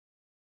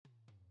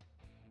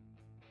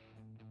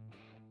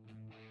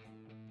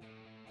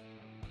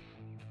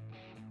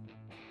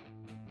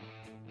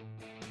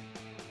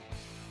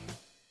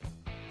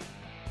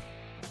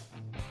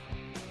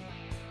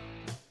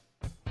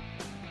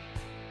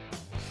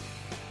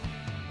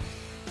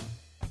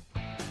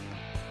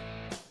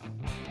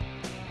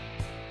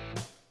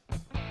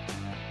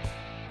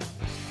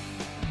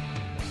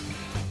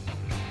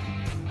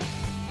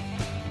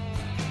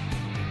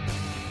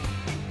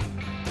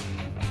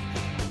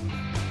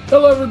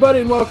Hello,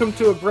 everybody, and welcome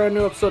to a brand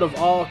new episode of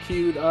All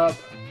Queued Up,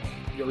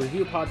 your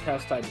review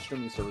podcast tied to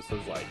streaming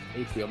services like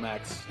HBO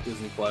Max,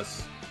 Disney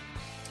Plus,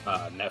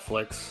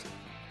 Netflix,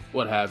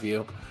 what have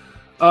you.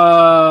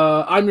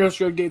 I'm your host,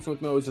 Greg Gates, and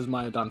with me always is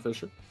Maya Don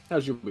Fisher.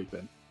 How's your week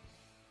been?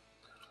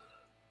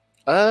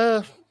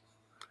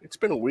 It's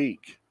been a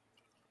week.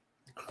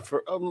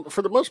 For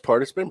the most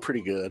part, it's been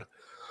pretty good.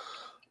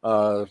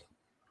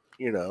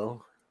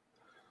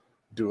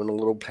 Doing a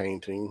little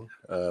painting.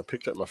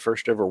 Picked up my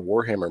first ever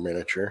Warhammer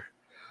miniature.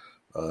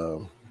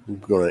 I'm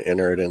going to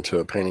enter it into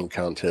a painting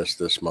contest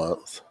this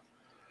month.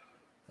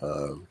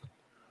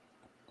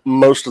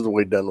 Most of the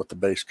way done with the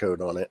base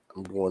coat on it.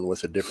 I'm going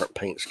with a different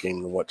paint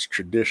scheme than what's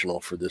traditional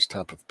for this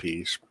type of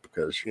piece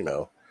because,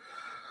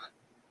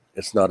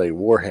 it's not a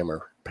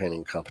Warhammer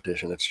painting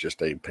competition. It's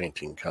just a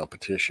painting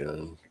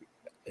competition.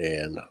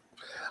 And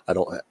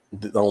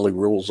the only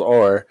rules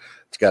are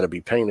it's got to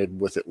be painted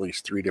with at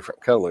least 3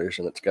 different colors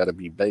and it's got to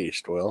be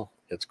based. Well,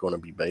 it's going to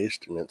be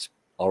based and it's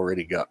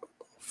already got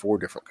 4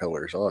 different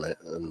colors on it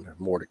and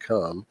more to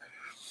come.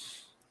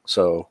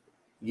 So,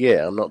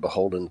 yeah, I'm not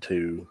beholden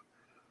to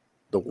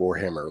the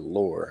Warhammer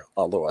lore,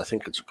 although I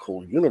think it's a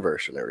cool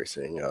universe and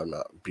everything. I'm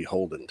not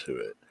beholden to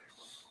it.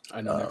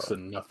 I know next to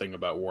nothing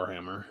about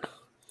Warhammer.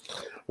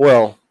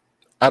 Well,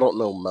 I don't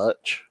know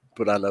much,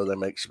 but I know they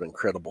make some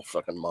incredible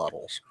fucking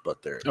models,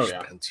 but they're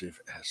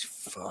expensive as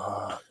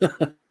fuck.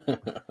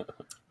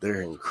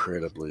 They're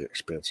incredibly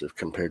expensive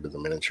compared to the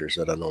miniatures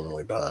that I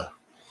normally buy,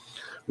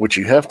 which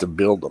you have to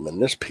build them. In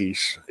this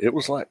piece, it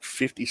was like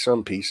 50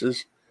 some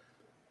pieces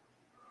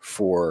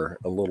for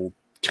a little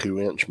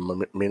 2-inch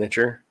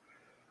miniature.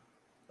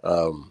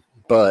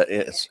 But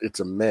it's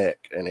a mech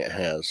and it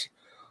has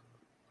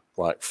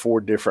like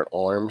 4 different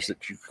arms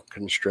that you can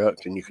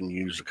construct, and you can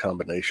use a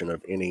combination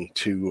of any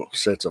 2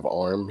 sets of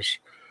arms.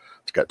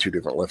 It's got 2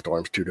 different left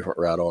arms, 2 different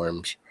right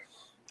arms,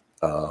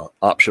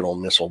 optional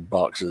missile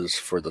boxes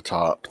for the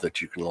top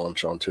that you can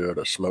launch onto it,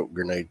 a smoke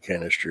grenade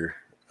canister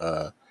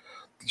that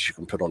you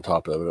can put on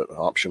top of it, an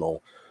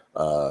optional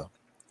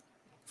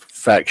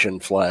faction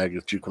flag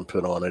that you can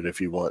put on it if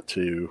you want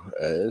to.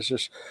 It's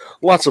just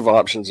lots of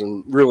options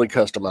and really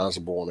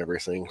customizable and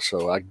everything.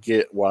 So I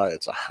get why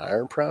it's a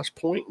higher price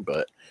point,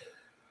 but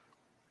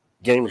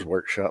Games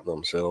Workshop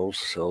themselves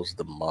sells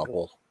the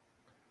model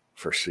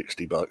for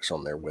 $60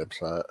 on their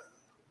website,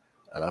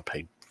 and I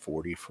paid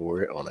 $40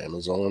 for it on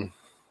Amazon.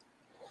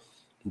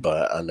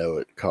 But I know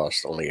it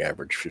costs only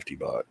average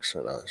 $50,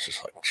 and I was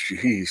just like,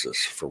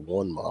 Jesus, for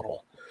one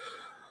model.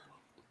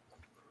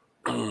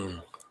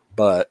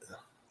 But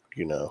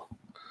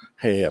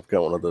hey, I've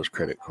got one of those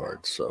credit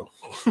cards, so.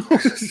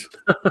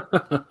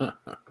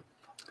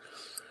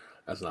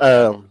 That's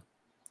not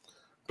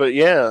but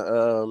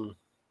yeah,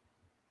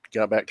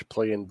 got back to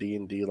playing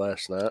D&D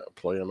last night,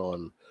 playing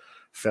on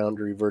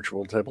Foundry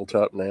Virtual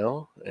Tabletop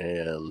now,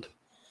 and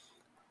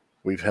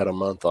we've had a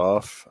month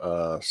off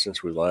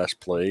since we last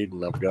played,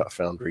 and I've got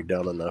Foundry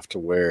done enough to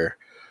where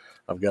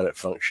I've got it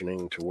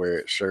functioning to where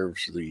it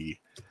serves the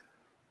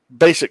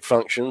basic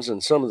functions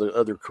and some of the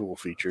other cool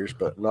features,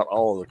 but not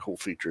all of the cool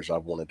features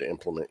I've wanted to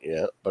implement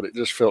yet. But it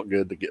just felt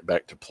good to get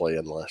back to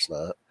playing last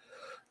night,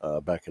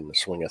 back in the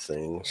swing of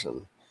things.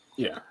 And,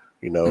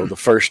 the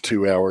first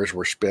 2 hours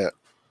were spent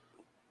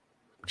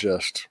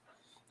just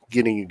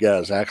getting you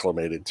guys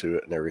acclimated to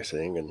it and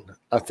everything. And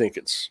I think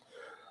it's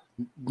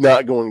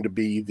not going to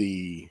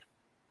be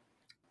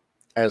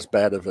as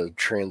bad of a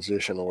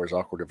transition or as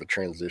awkward of a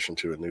transition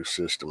to a new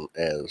system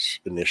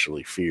as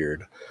initially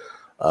feared.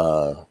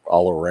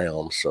 All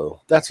around,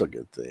 so that's a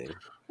good thing.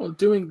 Well,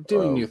 doing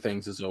new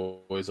things is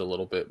always a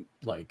little bit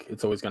like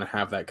it's always going to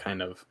have that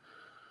kind of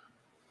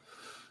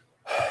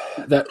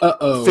that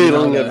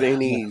feeling of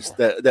unease.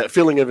 That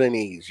feeling of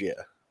unease,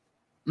 yeah.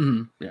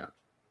 Mm-hmm. Yeah.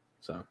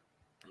 So,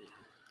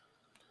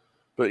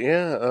 but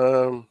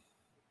yeah,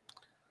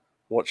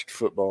 watched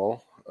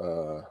football.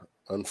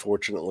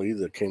 Unfortunately,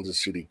 the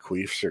Kansas City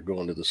Chiefs are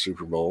going to the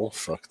Super Bowl.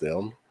 Fuck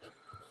them.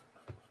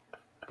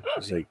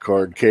 As a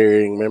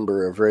card-carrying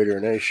member of Raider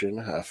Nation,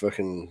 I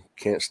fucking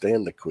can't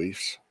stand the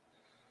Queefs.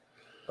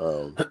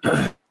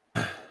 I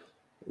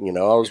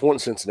was wanting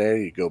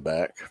Cincinnati to go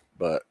back,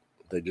 but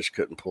they just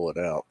couldn't pull it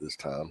out this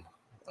time.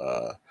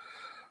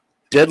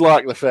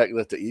 Deadlock the fact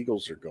that the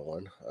Eagles are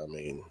going. I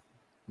mean,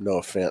 no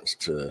offense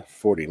to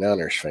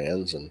 49ers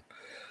fans, and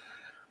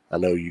I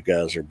know you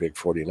guys are big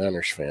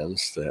 49ers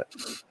fans that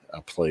I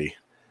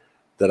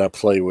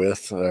play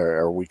with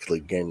our weekly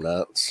game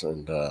nights.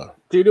 And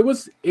dude, it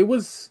was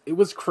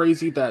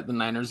crazy that the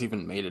Niners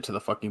even made it to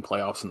the fucking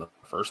playoffs in the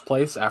first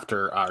place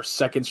after our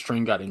second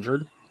string got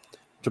injured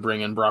to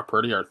bring in Brock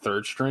Purdy, our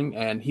third string,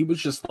 and he was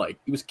just like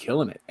he was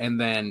killing it. And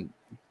then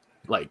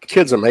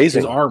kid's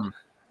amazing. His arm,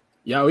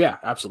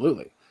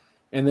 absolutely.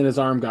 And then his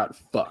arm got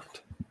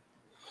fucked.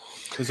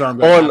 His arm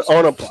got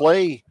on a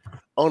play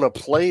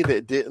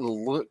that didn't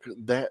look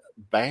that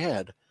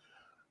bad.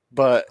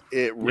 But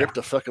it ripped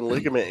a fucking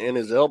ligament in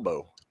his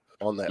elbow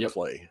on that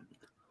play.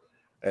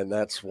 And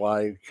that's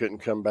why he couldn't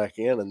come back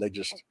in. And they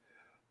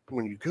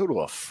when you go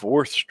to a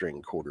 4th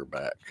string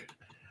quarterback,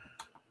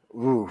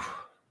 ooh,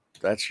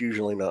 That's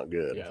usually not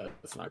good. Yeah,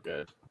 that's not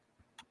good.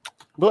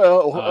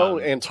 Well,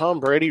 and Tom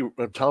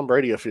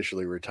Brady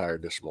officially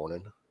retired this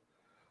morning.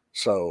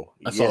 So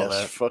I saw yes,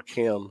 that. fuck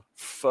him.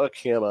 Fuck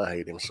him. I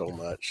hate him so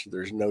much.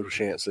 There's no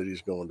chance that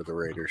he's going to the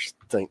Raiders.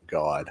 Thank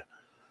God.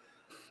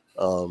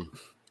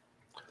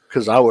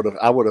 Because I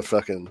would have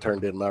fucking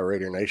turned in my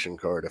Raider Nation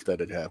card if that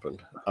had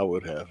happened. I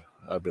would have.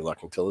 I'd be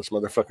like, until this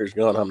motherfucker's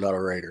gone, I'm not a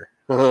Raider.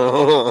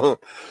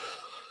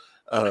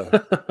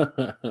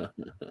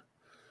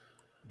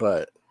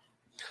 But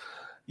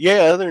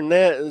yeah, other than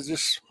that, it's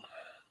just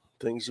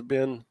things have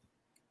been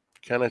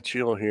kind of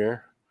chill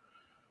here.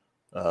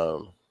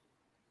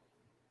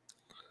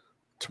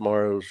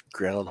 Tomorrow's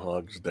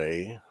Groundhog's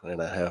Day,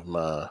 and I have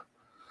my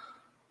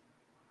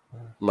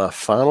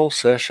final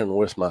session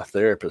with my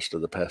therapist of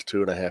the past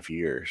 2.5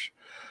 years.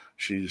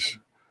 She's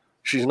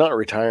not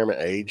retirement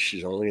age.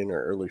 She's only in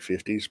her early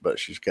 50s, but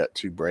she's got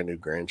 2 brand new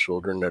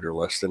grandchildren that are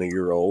less than a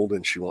year old,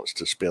 and she wants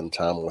to spend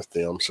time with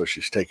them. So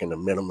she's taking a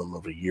minimum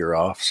of a year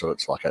off. So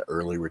it's like an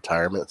early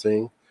retirement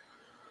thing.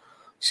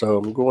 So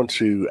I'm going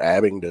to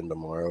Abingdon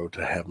tomorrow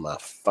to have my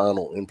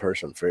final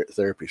in-person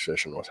therapy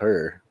session with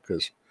her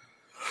because,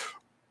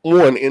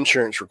 one,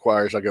 insurance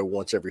requires I go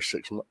once every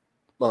 6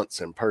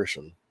 months in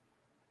person.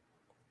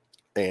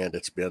 And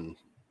it's been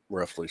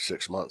roughly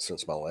 6 months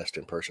since my last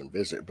in-person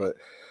visit. But,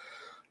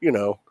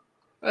 I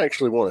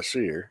actually want to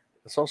see her.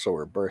 It's also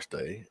her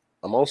birthday.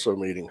 I'm also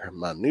meeting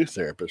my new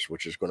therapist,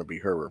 which is going to be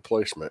her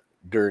replacement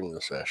during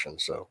the session.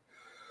 So,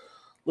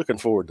 looking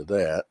forward to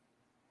that.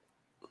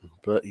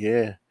 But,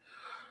 yeah.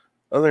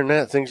 Other than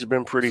that, things have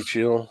been pretty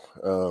chill.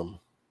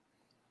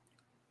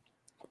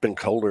 Been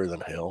colder than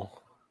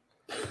hell.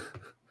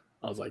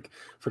 I was like,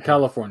 for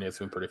California, it's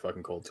been pretty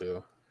fucking cold,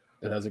 too.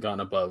 It hasn't gone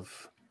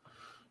above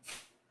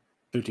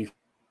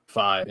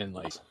 55 and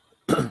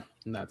and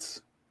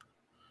that's,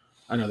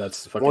 I know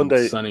that's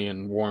fucking sunny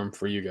and warm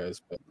for you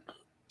guys, but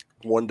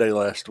one day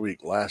last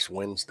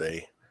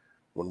Wednesday,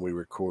 when we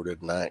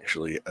recorded, and I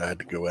had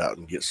to go out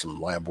and get some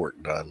lab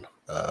work done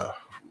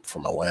for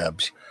my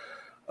labs,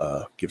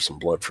 give some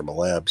blood for my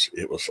labs.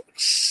 It was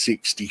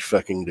 60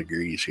 fucking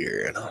degrees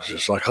here, and I was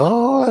just like,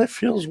 oh, it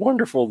feels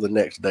wonderful. The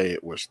next day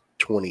it was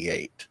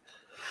 28.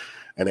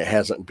 And it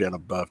hasn't been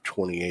above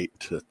 28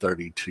 to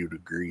 32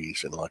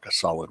 degrees in like a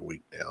solid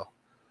week now.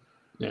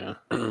 Yeah.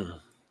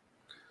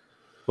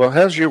 Well,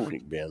 how's your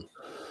week been?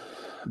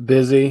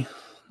 Busy.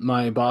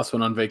 My boss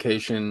went on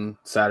vacation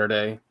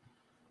Saturday,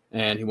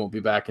 and he won't be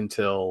back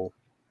until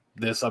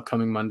this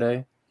upcoming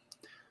Monday.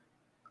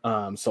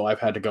 So I've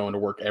had to go into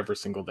work every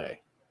single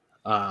day.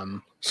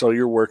 So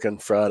you're working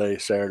Friday,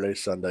 Saturday,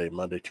 Sunday,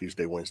 Monday,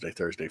 Tuesday, Wednesday,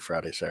 Thursday,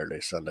 Friday,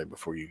 Saturday, Sunday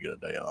before you get a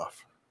day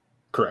off.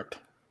 Correct.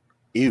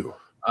 Ew.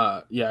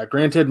 Yeah,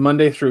 granted,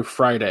 Monday through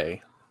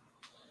Friday,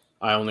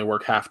 I only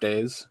work half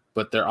days,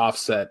 but they're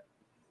offset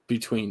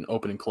between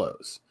open and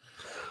close.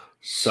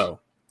 So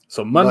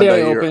Monday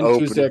I open,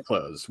 Tuesday I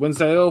close,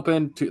 Wednesday I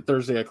open,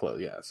 Thursday I close.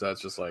 Yeah, so that's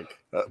just like.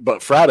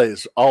 But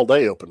Friday's all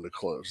day open to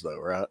close, though,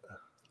 right?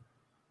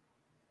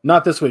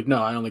 Not this week.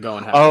 No, I only go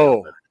in half.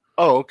 Oh,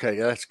 okay,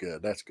 that's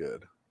good. That's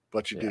good.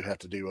 But you do have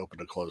to do open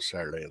to close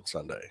Saturday and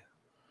Sunday.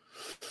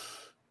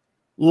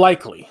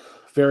 Likely,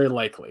 very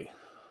likely.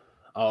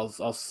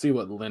 I'll see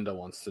what Linda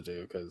wants to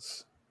do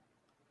because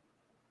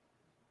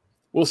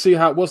we'll see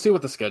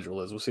what the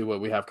schedule is. We'll see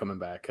what we have coming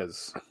back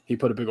because he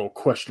put a big old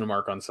question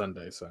mark on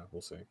Sunday, so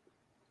we'll see.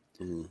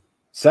 Mm-hmm.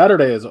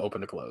 Saturday is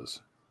open to close,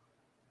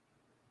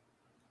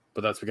 but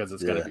that's because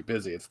it's going to be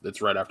busy.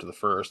 It's right after the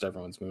 1st.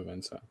 Everyone's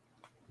moving, so.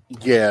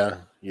 Yeah.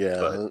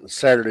 But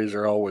Saturdays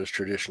are always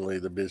traditionally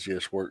the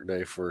busiest work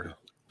day for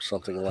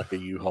something like a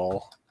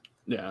U-Haul.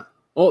 Yeah.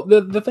 Well,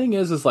 the thing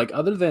is like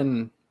other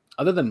than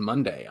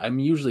Monday, I'm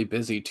usually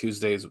busy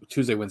Tuesday,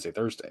 Wednesday,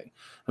 Thursday.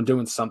 I'm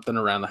doing something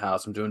around the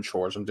house. I'm doing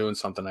chores. I'm doing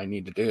something I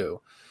need to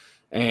do.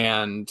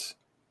 And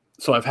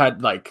so I've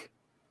had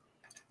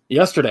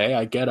yesterday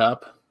I get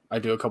up, I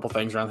do a couple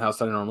things around the house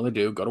that I normally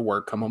do, go to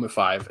work, come home at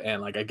 5,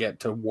 and I get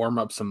to warm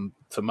up some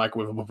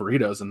microwavable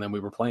burritos, and then we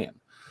were playing.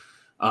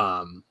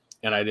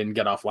 And I didn't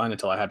get offline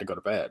until I had to go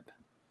to bed.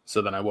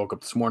 So then I woke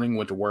up this morning,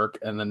 went to work,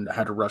 and then I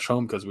had to rush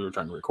home because we were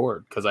trying to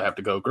record because I have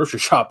to go grocery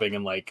shopping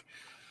in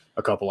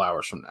a couple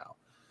hours from now.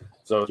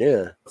 So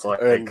yeah,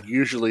 and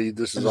usually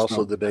this is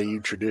also the day you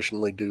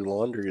traditionally do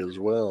laundry as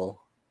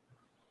well.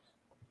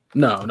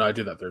 No, I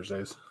do that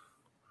Thursdays.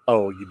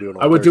 Oh, you do it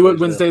on I would do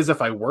it Wednesdays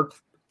if I worked.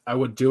 I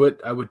would do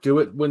it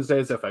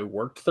Wednesdays if I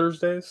worked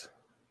Thursdays.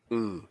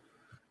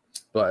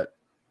 But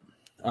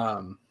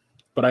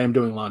I am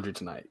doing laundry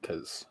tonight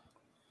because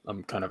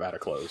I'm kind of out of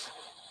clothes.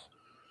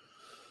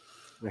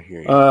 I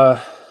hear you.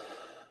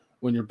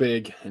 When you're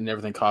big and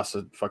everything costs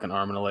a fucking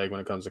arm and a leg when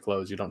it comes to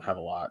clothes, you don't have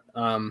a lot.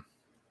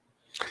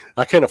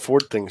 I can't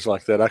afford things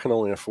like that. I can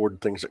only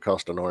afford things that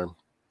cost an arm.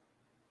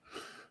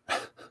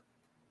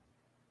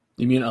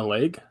 You mean a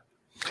leg?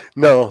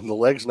 No, the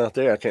leg's not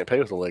there. I can't pay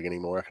with a leg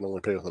anymore. I can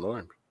only pay with an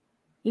arm.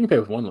 You can pay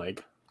with one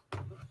leg.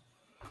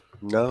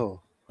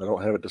 No, I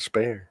don't have it to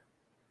spare.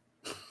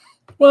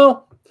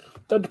 Well,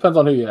 that depends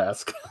on who you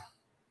ask.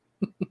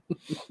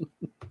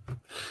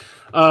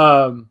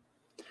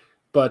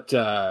 But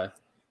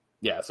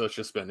yeah, so it's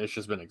just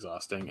been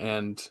exhausting,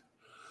 and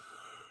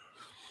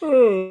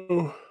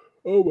oh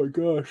my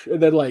gosh,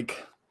 and then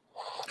like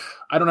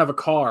I don't have a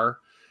car,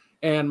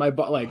 and my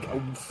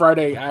like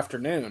Friday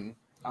afternoon,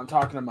 I'm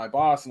talking to my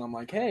boss, and I'm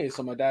like, hey,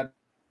 so my dad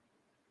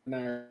and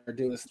I are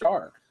doing this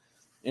car,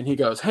 and he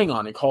goes, hang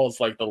on, he calls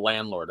like the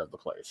landlord of the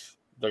place,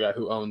 the guy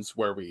who owns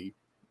where we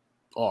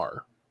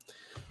are.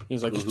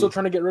 He's like, you still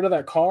trying to get rid of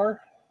that car?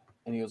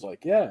 And he was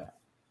like, yeah.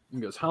 He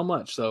goes, how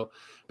much? So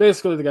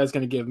basically the guy's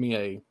going to give me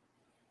an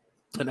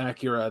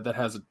Acura that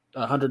has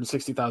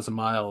 160,000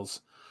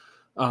 miles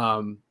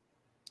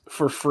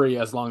for free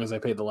as long as I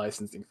pay the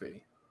licensing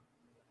fee.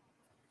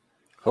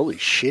 Holy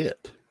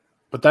shit.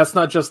 But that's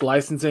not just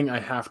licensing. I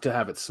have to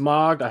have it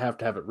smogged. I have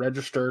to have it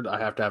registered. I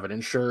have to have it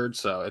insured.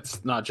 So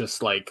it's not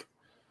just like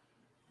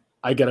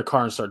I get a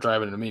car and start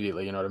driving it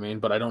immediately. You know what I mean?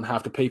 But I don't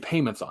have to pay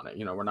payments on it.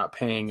 You know, we're not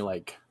paying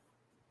like,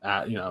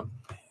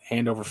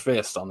 hand over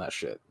fist on that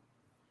shit.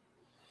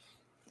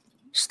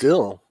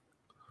 Still,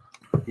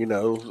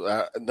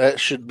 that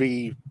should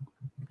be,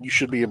 you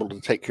should be able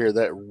to take care of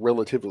that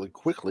relatively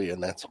quickly,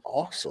 and that's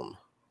awesome.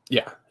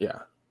 Yeah.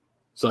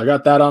 So I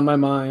got that on my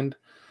mind,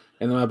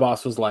 and then my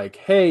boss was like,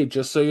 hey,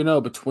 just so you know,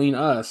 between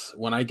us,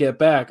 when I get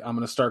back, I'm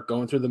going to start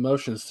going through the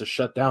motions to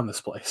shut down this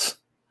place.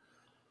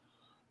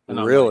 And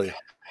I'm really? like,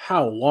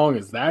 how long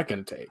is that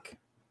going to take?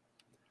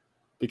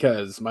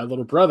 Because my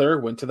little brother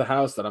went to the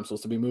house that I'm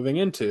supposed to be moving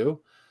into.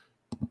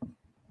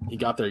 He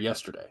got there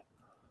yesterday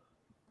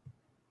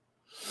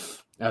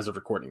as of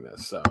recording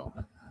this. So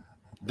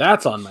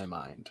that's on my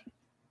mind.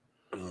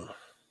 I'm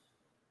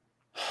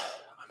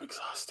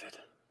exhausted.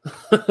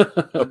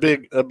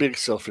 a big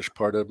selfish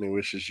part of me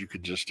wishes you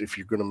could just, if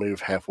you're going to move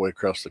halfway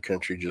across the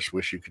country, just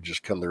wish you could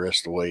just come the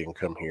rest of the way and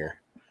come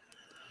here.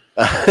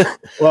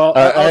 Well,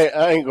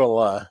 I ain't going to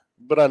lie,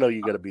 but I know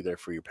you got to be there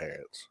for your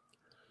parents.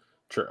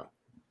 True.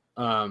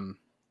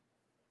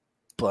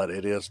 But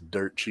it is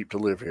dirt cheap to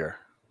live here.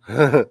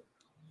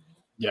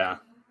 Yeah.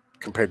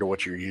 Compared to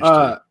what you're used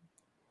to.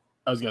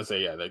 I was going to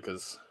say, yeah,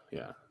 because,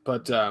 yeah.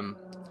 But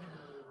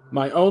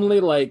my only,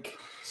 like,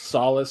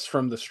 solace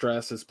from the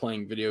stress is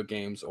playing video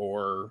games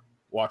or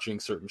watching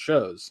certain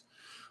shows,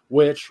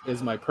 which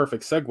is my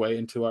perfect segue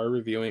into what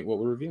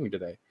we're reviewing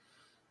today.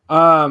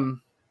 You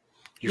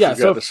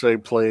forgot to say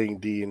playing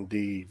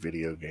D&D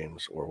video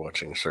games or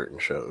watching certain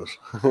shows.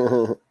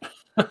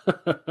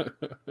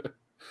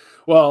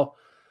 Well,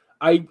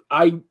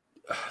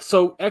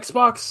 so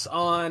Xbox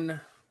on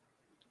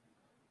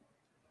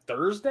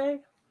Thursday?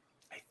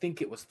 I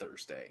think it was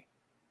Thursday.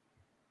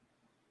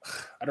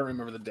 I don't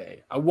remember the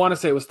day. I want to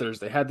say it was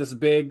Thursday. Had this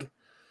big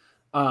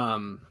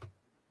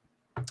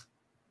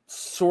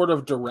sort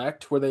of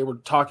direct where they were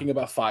talking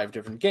about 5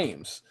 different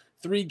games.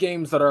 3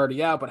 games that are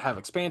already out but have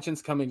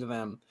expansions coming to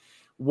them.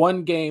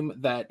 1 game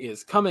that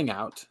is coming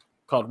out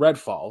called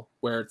Redfall,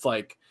 where it's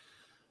like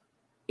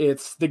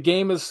the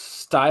game is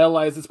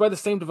stylized. It's by the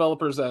same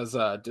developers as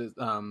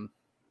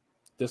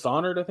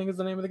Dishonored, I think is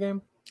the name of the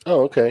game.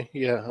 Oh, okay.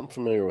 Yeah, I'm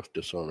familiar with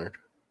Dishonored.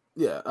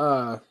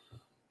 Yeah.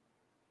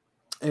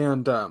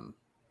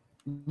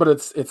 But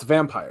it's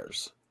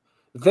vampires.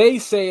 They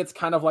say it's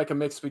kind of like a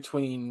mix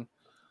between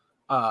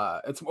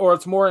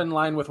it's more in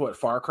line with what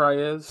Far Cry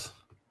is.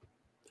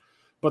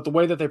 But the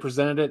way that they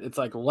presented it, it's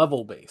like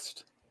level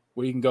based,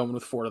 where you can go in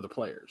with 4 other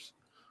players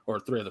or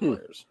 3 other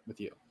players with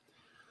you.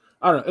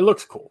 I don't know. It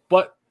looks cool,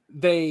 but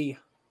they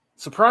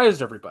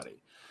surprised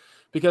everybody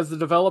because the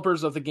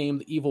developers of the game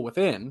The Evil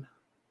Within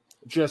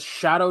just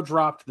shadow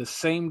dropped the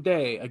same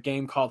day a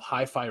game called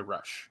Hi-Fi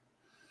Rush,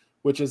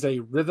 which is a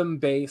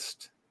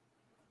rhythm-based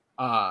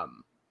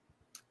action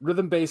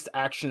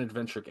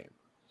adventure game.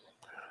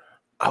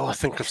 Oh, I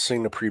think I've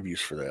seen the previews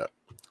for that.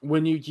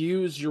 When you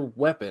use your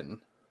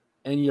weapon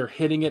and you're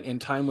hitting it in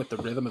time with the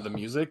rhythm of the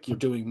music, you're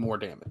doing more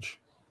damage.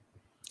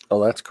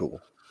 Oh, that's cool.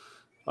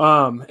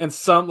 And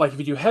some, like if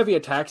you do heavy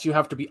attacks, you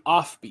have to be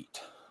offbeat.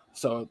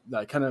 So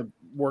that kind of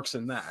works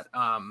in that.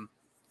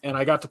 And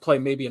I got to play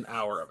maybe an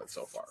hour of it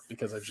so far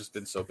because I've just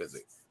been so busy.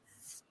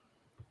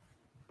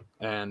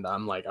 And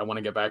I'm like, I want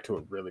to get back to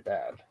it really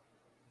bad.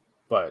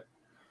 But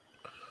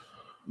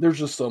there's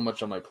just so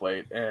much on my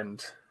plate.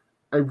 And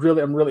I'm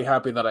really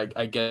happy that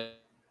I get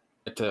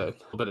to a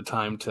little bit of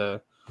time to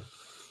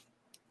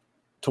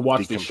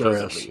watch these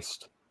shows at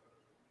least.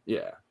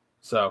 Yeah.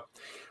 So,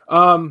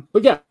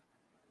 but yeah.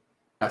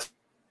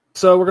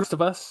 So we're going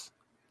to us.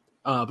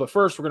 But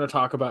first, we're going to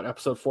talk about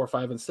episode 4,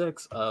 5, and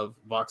 6 of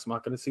Vox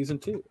Machina Season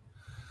 2.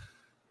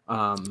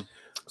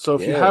 So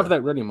if you have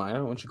that ready,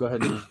 Maya, why don't you go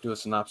ahead and do a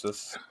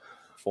synopsis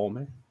for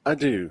me? I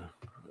do.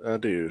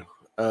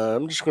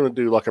 I'm just going to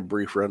do like a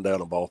brief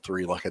rundown of all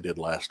 3 like I did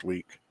last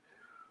week.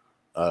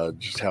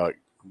 Just how it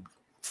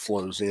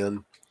flows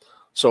in.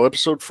 So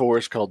episode 4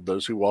 is called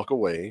Those Who Walk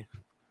Away.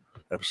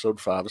 Episode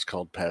 5 is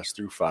called Pass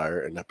Through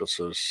Fire. And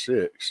episode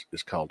 6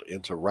 is called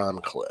Into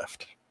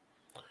Rhymecleft.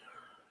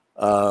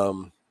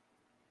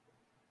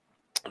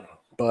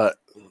 But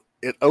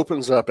it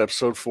opens up,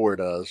 episode 4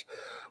 does,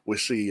 we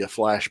see a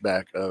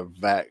flashback of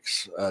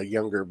Vax,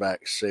 younger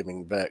Vax,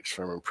 saving Vex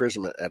from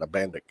imprisonment at a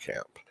bandit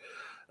camp.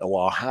 And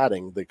while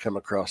hiding, they come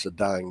across a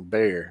dying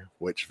bear,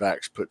 which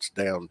Vax puts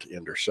down to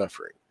end her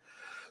suffering.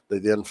 They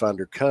then find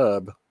her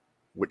cub,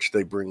 which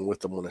they bring with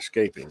them when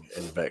escaping,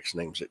 and Vex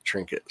names it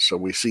Trinket. So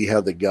we see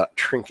how they got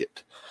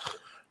Trinket,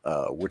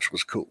 which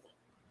was cool.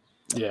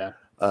 Yeah.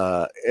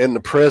 In the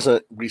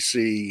present, we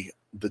see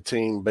the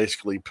team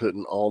basically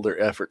putting all their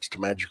efforts to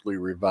magically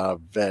revive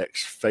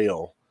Vex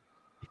fail,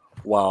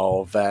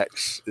 while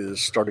Vax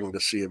is starting to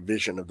see a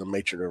vision of the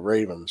Matron of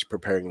Ravens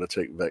preparing to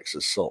take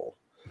Vex's soul.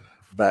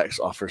 Vax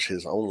offers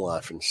his own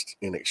life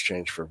in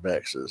exchange for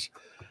Vex's.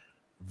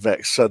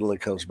 Vex suddenly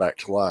comes back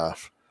to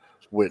life,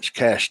 which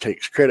Cash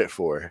takes credit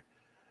for,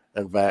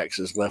 and Vax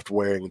is left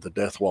wearing the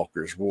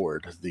Deathwalker's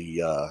ward,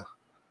 the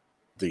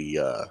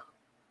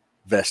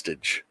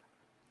vestige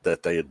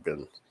that they had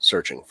been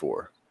searching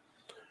for.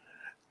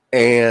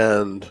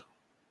 And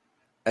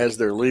as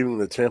they're leaving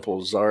the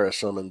temple, Zara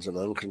summons an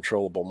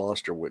uncontrollable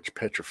monster which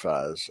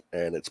petrifies,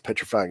 and it's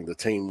petrifying the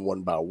team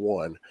one by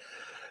one.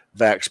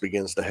 Vax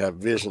begins to have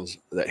visions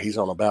that he's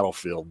on a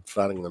battlefield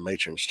fighting the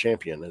Matron's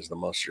champion as the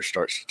monster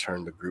starts to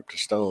turn the group to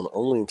stone,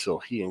 only until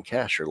he and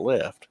Cash are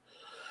left.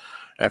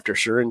 After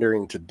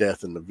surrendering to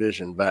death in the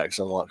vision, Vax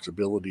unlocks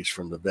abilities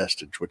from the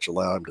vestige, which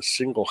allow him to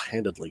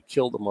single-handedly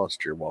kill the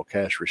monster while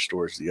Cash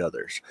restores the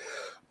others.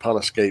 Upon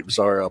escape,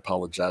 Zara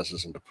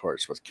apologizes and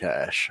departs with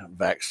Cash.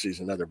 Vax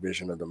sees another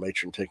vision of the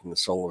Matron taking the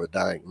soul of a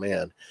dying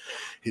man.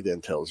 He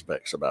then tells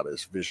Vex about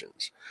his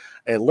visions.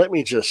 And let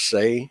me just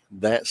say,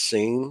 that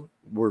scene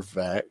where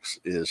Vax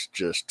is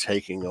just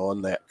taking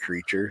on that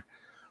creature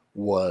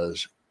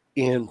was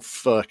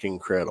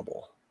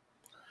in-fucking-credible.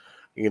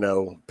 You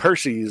know,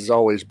 Percy has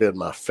always been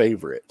my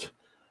favorite,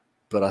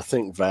 but I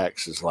think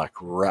Vax is like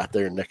right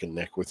there neck and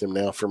neck with him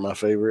now for my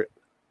favorite.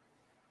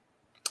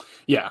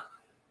 Yeah,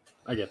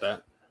 I get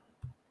that.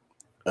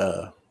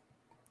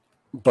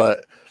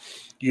 But,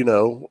 you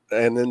know,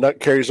 and then that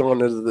carries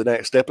on into the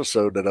next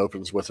episode that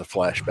opens with a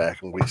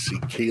flashback, and we see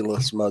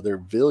Keyleth's mother,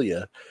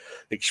 Vilya,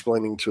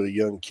 explaining to a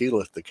young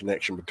Keyleth the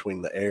connection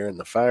between the air and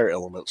the fire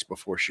elements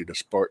before she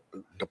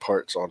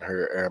departs on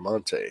her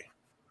Aramente.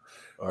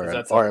 Or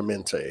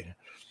Aramente.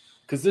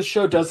 Because this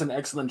show does an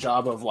excellent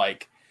job of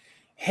like,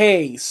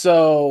 hey,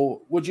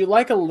 so would you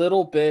like a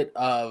little bit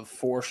of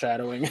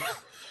foreshadowing?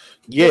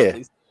 Yeah.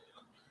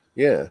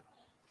 Yeah.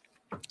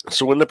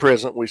 So in the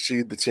present, we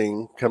see the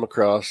team come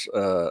across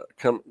an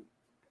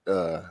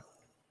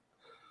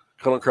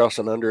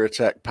under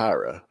attack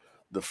Pyra,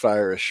 the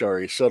Fire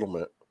Ashari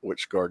settlement,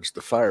 which guards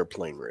the fire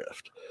plane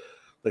rift.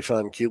 They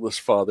find Keyleth's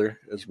father,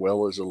 as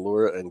well as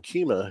Allura and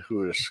Kima,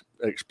 who has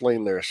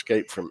explained their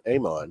escape from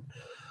Amon,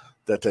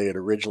 that they had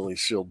originally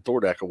sealed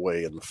Thordak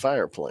away in the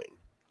fire plane.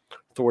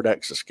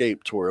 Thordak's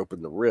escape tore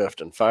open the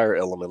rift, and fire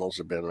elementals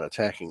have been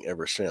attacking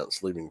ever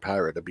since, leaving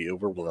Pyra to be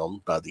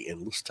overwhelmed by the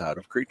endless tide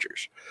of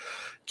creatures.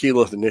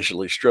 Keyleth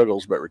initially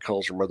struggles, but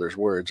recalls her mother's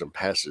words and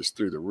passes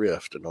through the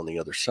rift, and on the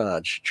other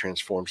side, she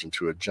transforms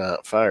into a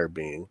giant fire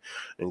being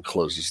and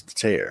closes the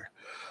tear.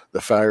 The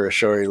Fire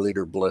Ashari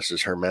leader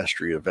blesses her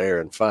mastery of air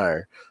and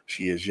fire.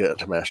 She is yet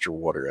to master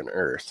water and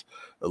earth.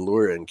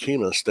 Allura and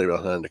Kima stay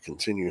behind to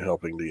continue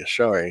helping the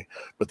Ashari,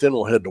 but then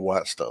will head to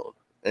Whitestone.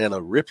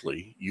 Anna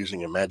Ripley,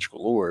 using a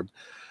magical orb,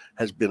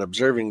 has been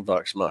observing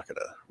Vox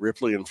Machina.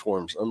 Ripley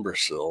informs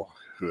Umbrasyl,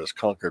 who has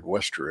conquered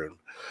Westruun,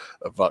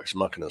 of Vox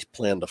Machina's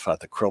plan to fight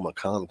the Chroma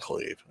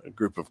Conclave. A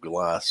group of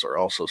Goliaths are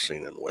also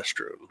seen in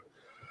Westruun.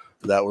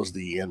 That was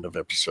the end of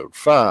episode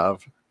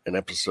 5. In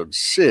episode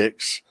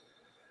 6,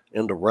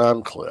 into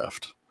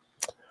Rhymecleft,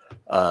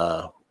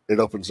 it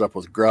opens up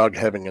with Grog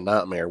having a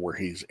nightmare where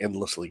he's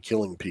endlessly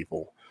killing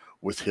people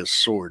with his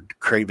sword,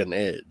 Craven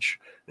Edge,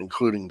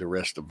 including the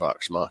rest of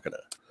Vox Machina.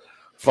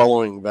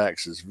 Following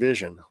Vax's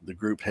vision, the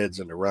group heads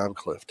into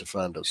Rhymecleft to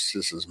find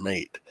Osissa's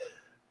mate,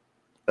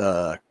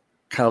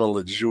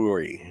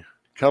 Kamalajuri.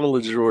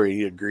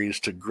 Kamalajuri agrees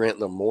to grant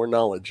them more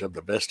knowledge of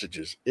the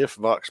vestiges if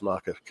Vox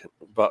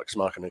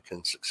Machina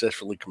can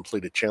successfully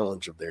complete a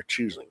challenge of their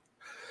choosing.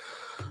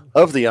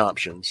 Of the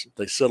options,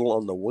 they settle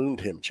on the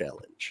Wound Him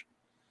challenge.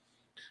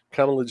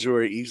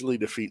 Kamalajuri easily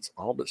defeats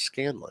all but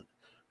Scanlan,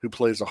 who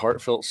plays a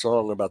heartfelt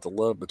song about the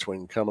love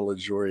between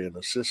Kamalajuri and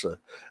Osissa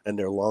and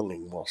their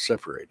longing while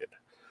separated.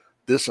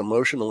 This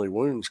emotionally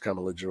wounds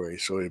Kamalajuri,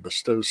 so he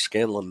bestows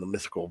Scanlan the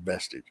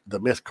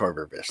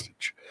Mythcarver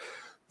vestige.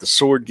 The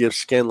sword gives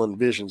Scanlan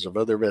visions of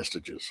other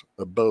vestiges,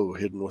 a bow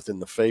hidden within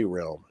the Fey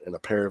realm, and a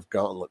pair of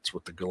gauntlets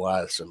with the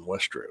Goliaths in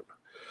Westruun.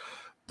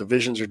 The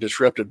visions are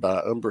disrupted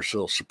by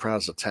Umbrasyl's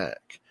surprise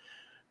attack.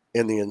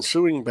 In the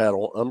ensuing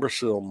battle,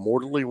 Umbrasyl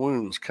mortally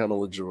wounds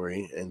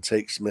Kamalajuri and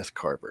takes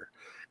Mythcarver.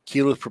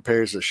 Keyleth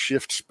prepares a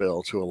shift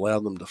spell to allow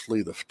them to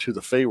flee to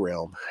the Fey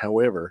realm.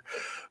 However,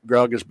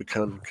 Grog has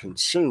become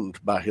consumed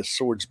by his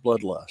sword's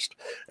bloodlust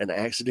and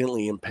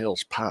accidentally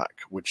impales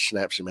Pike, which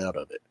snaps him out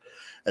of it.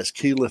 As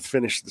Keyleth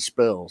finishes the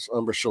spells,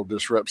 Umbrasyl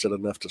disrupts it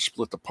enough to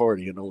split the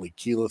party, and only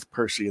Keyleth,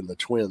 Percy, and the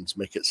twins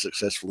make it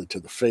successfully to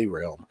the Fey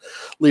realm,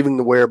 leaving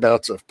the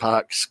whereabouts of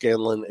Pike,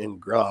 Scanlan, and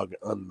Grog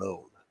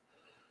unknown.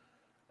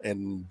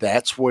 and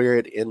that's where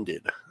it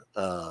ended.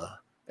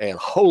 And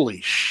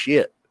holy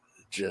shit,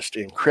 just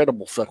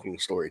incredible fucking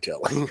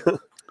storytelling.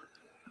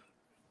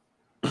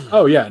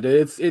 Oh yeah,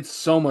 it's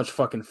so much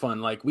fucking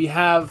fun. Like we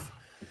have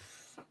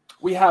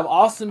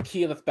awesome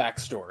Keyleth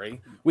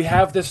backstory. We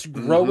have this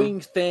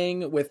growing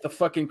thing with the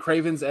fucking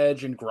Craven's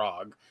Edge and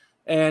Grog,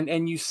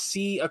 and you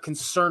see a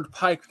concerned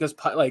Pike because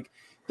Pike, like,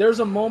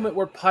 there's a moment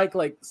where Pike,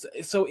 like,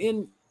 so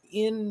in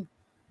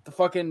the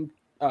fucking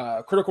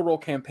Critical Role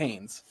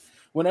campaigns,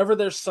 whenever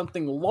there's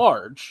something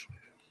large,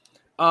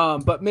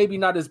 but maybe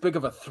not as big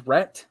of a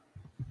threat,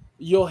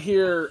 you'll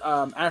hear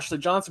Ashley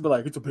Johnson be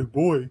like, "It's a big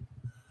boy."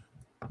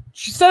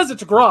 She says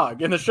it's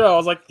Grog in the show. I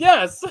was like,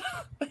 yes.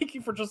 Thank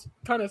you for just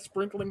kind of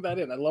sprinkling that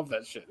in. I love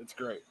that shit. It's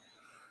great.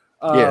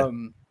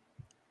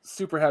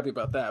 Super happy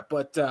about that.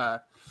 But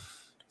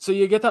so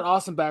you get that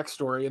awesome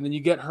backstory, and then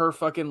you get her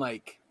fucking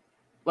like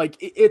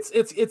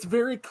it's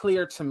very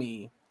clear to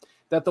me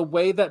that the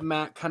way that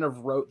Matt kind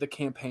of wrote the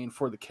campaign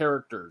for the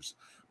characters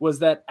was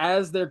that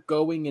as they're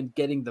going and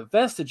getting the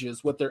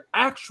vestiges, what they're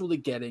actually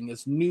getting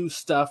is new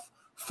stuff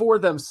for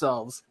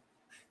themselves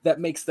that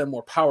makes them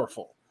more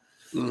powerful.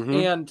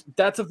 And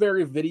that's a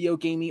very video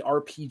gamey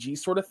RPG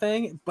sort of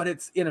thing, but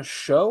it's in a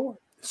show,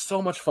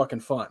 so much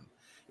fucking fun.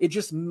 It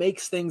just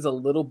makes things a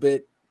little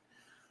bit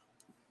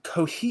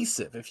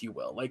cohesive, if you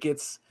will. Like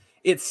it's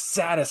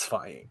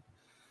satisfying.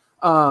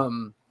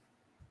 When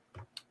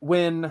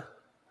we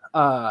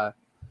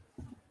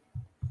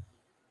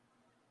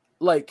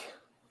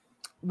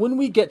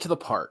get to the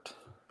part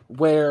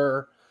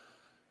where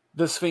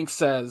the Sphinx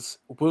says,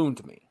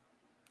 "Wound me,"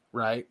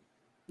 right?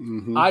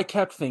 I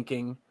kept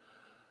thinking,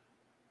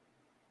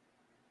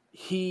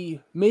 he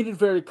made it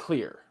very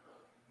clear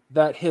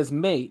that his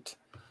mate,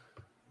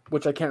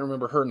 which I can't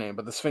remember her name,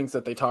 but the Sphinx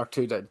that they talked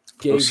to that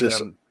gave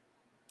them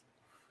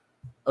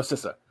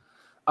Osissa.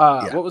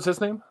 What was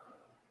his name?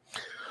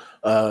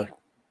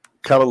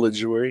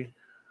 Kamalajuri.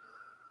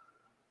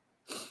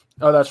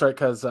 Oh, that's right,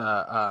 because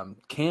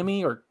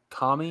Kami or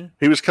Kami?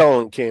 He was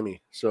calling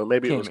Kami, so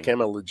maybe it was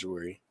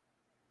Kamalajuri.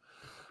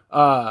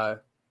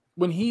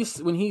 When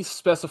he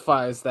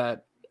specifies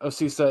that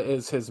Osissa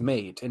is his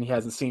mate and he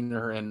hasn't seen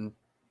her in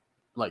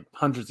like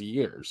hundreds of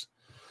years,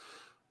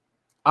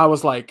 I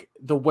was like,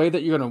 the way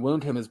that you're going to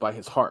wound him is by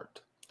his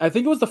heart. I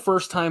think it was the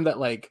first time that,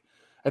 like,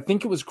 I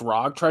think it was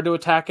Grog tried to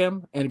attack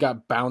him and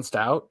got bounced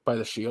out by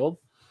the shield.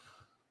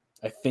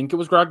 I think it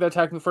was Grog that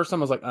attacked him the first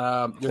time. I was like,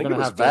 you're going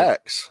to have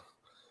Vax.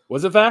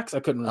 Was it Vax? I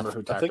couldn't remember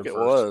who attacked him first. I think it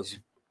was.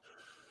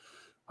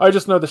 I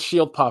just know the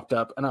shield popped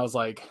up and I was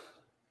like,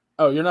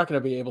 oh, you're not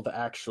going to be able to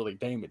actually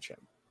damage him.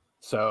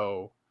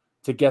 So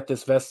to get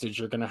this vestige,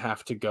 you're going to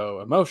have to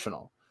go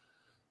emotional.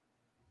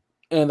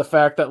 And the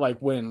fact that, like,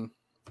 when,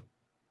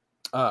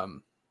 why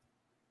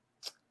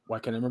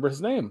can't I remember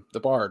his name? The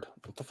bard.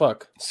 What the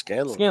fuck?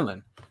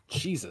 Scanlan.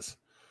 Jesus.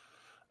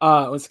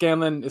 When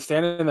Scanlan is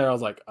standing there, I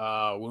was like,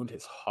 wound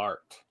his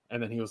heart.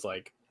 And then he was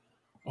like,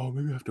 oh,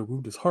 maybe I have to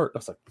wound his heart. I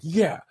was like,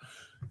 yeah.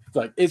 It's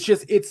like,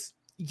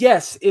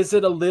 yes, is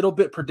it a little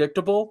bit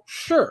predictable?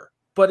 Sure.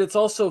 But it's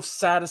also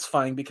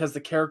satisfying because the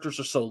characters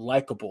are so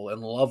likable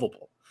and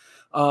lovable.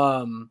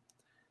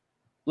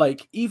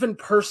 Like, even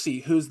Percy,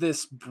 who's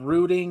this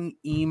brooding,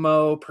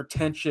 emo,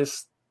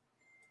 pretentious,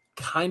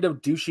 kind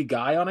of douchey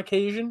guy on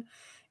occasion,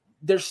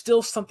 there's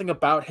still something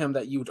about him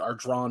that you are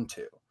drawn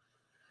to.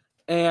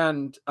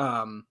 And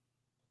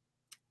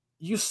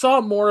you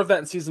saw more of that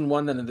in season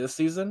 1 than in this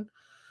season,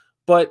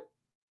 but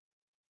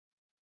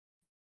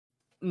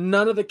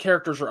none of the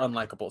characters are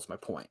unlikable, is my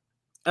point.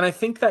 And I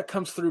think that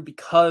comes through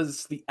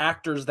because the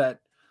actors that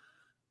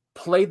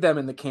played them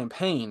in the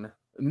campaign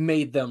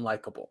made them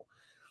likable.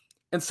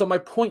 And so my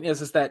point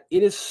is that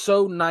it is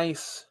so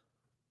nice.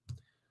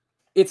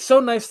 It's so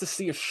nice to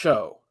see a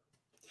show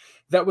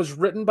that was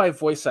written by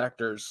voice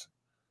actors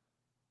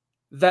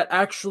that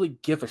actually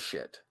give a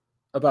shit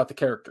about the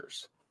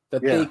characters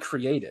that they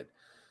created,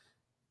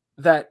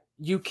 that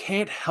you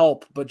can't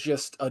help but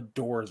just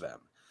adore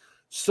them.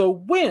 So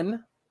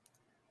when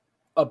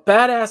a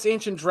badass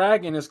ancient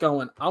dragon is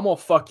going, I'm going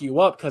to fuck you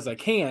up because I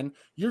can,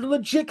 you're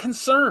legit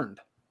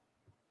concerned.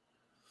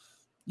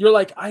 You're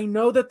like, I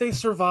know that they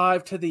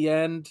survived to the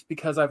end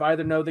because I've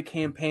either know the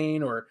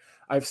campaign or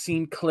I've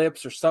seen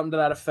clips or something to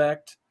that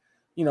effect.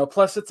 You know,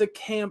 plus it's a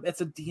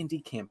D&D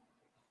campaign.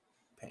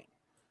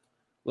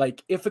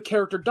 Like, if a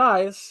character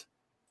dies,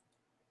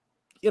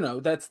 you know,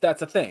 that's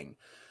a thing.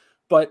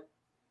 But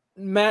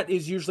Matt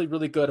is usually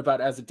really good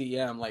about, as a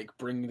DM, like,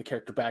 bringing the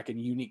character back in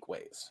unique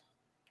ways,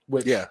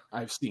 which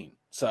I've seen.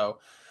 So,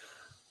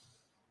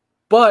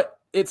 but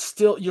it's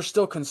still, you're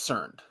still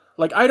concerned.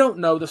 Like, I don't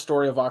know the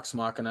story of Vox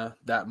Machina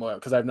that much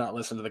because I've not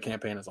listened to the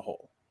campaign as a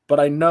whole, but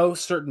I know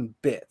certain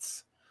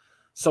bits.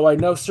 So I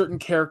know certain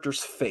characters'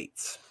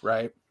 fates,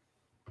 right?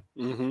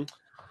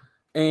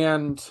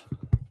 And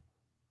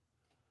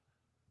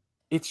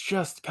it's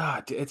just,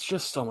 God, it's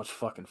just so much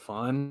fucking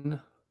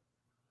fun.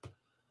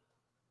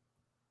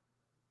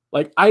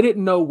 Like, I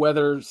didn't know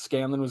whether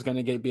Scanlan was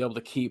going to be able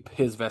to keep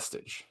his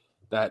vestige,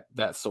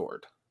 that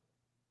sword.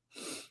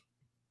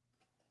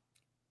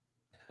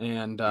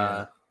 And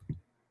Yeah.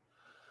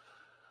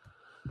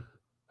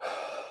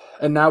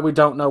 and now we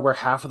don't know where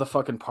half of the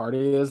fucking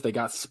party is. They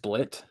got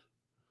split,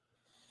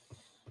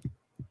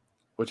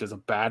 which is a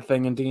bad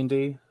thing in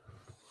D&D.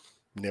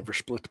 Never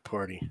split the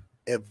party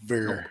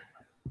ever.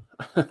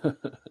 Nope.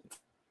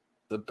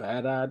 It's a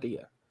bad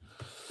idea.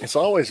 It's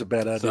always a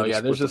bad idea So to yeah,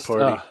 split there's the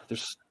party,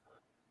 there's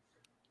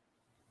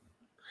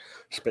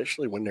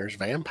especially when there's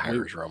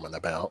vampires roaming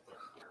about.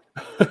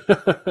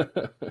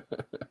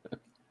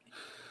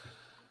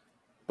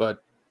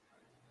 But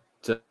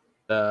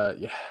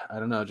yeah, I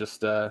don't know.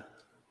 Just I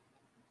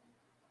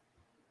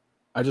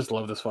just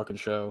love this fucking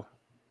show.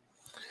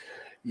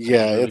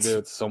 Yeah, I really do.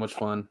 It's so much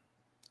fun.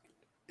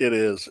 It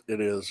is.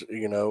 It is.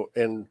 You know,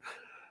 and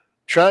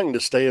trying to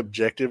stay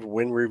objective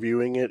when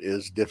reviewing it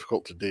is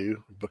difficult to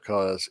do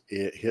because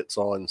it hits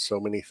on so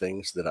many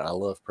things that I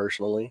love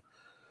personally.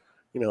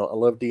 You know, I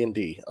love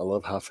D&D. I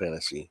love high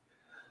fantasy.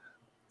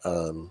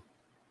 You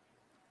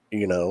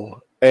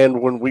know,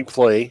 and when we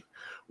play,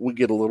 we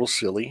get a little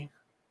silly.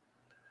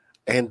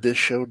 And this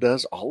show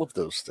does all of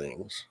those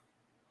things.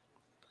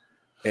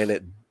 And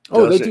it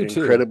does it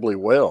incredibly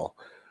well.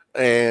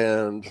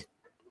 And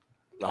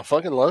I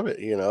fucking love it,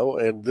 you know.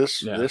 And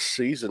this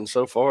season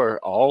so far,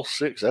 all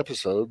 6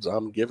 episodes,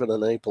 I'm giving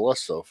an A+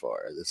 so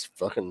far. It's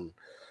fucking,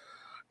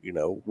 you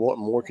know, what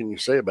more can you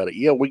say about it?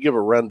 Yeah, we give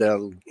a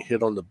rundown,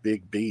 hit on the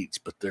big beats,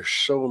 but there's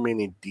so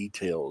many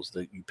details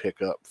that you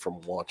pick up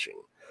from watching.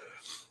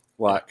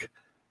 Like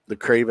the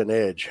Craven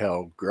Edge,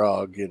 how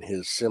Grog in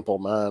his simple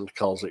mind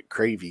calls it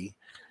Cravey.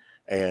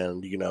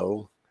 And, you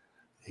know,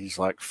 he's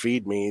like,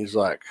 feed me. He's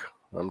like,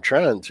 I'm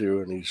trying to.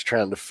 And he's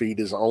trying to feed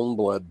his own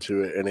blood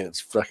to it. And it's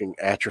fucking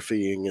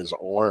atrophying his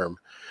arm.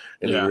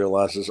 And he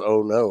realizes,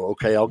 oh no,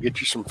 okay, I'll get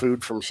you some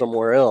food from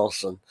somewhere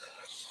else. And,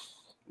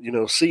 you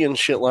know, seeing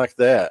shit like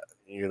that,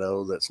 you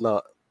know, that's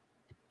not,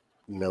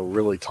 you know,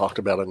 really talked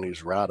about in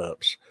these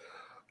write-ups.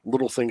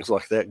 Little things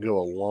like that go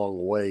a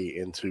long way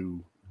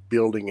into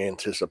building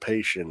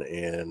anticipation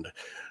and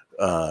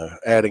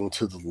adding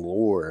to the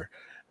lore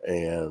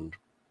and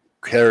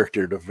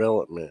character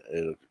development.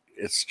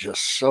 It's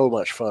just so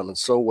much fun and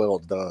so well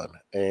done.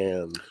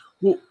 And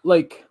well,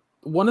 like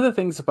one of the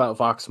things about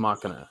Vox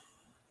Machina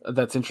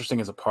that's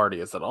interesting as a party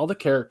is that all the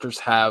characters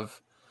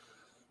have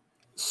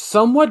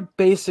somewhat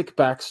basic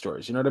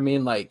backstories. You know what I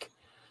mean? Like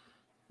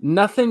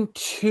nothing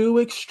too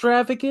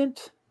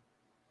extravagant.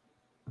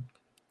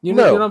 You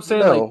know what I'm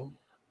saying? No.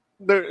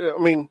 Like, I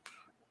mean,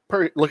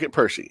 look at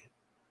Percy.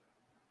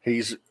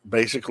 He's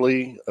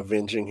basically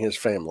avenging his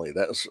family.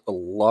 That's a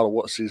lot of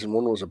what season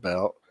 1 was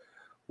about.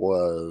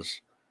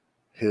 Was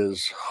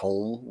his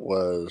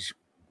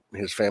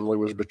family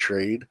was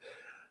betrayed,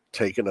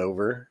 taken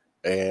over,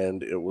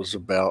 and it was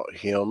about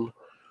him,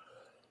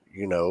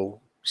 you know,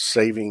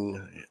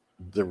 saving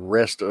the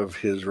rest of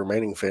his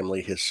remaining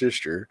family, his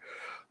sister,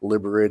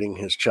 liberating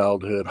his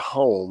childhood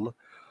home,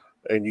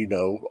 and, you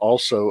know,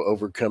 also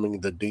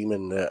overcoming the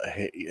demon that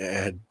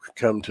had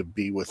come to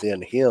be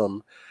within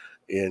him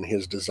in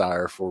his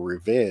desire for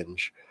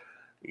revenge.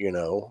 You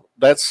know,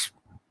 that's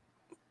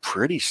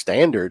pretty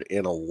standard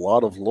in a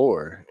lot of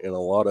lore, in a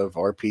lot of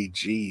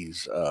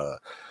RPGs.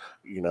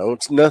 You know,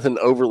 it's nothing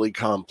overly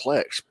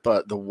complex,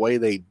 but the way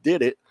they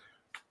did it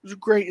was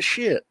great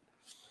shit.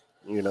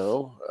 You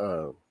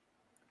know,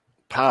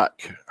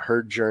 Pike,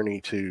 her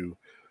journey to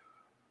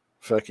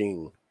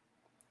fucking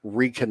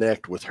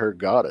reconnect with her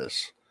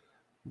goddess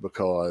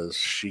because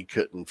she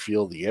couldn't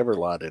feel the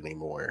Everlight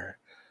anymore.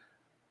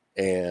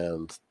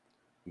 And,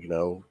 you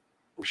know,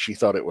 she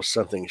thought it was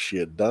something she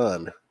had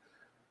done,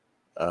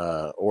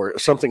 or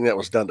something that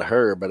was done to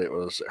her, but it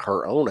was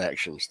her own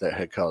actions that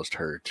had caused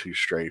her to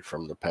stray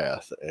from the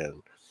path.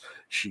 And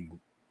she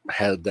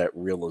had that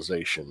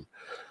realization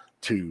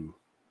to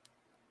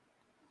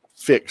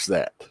fix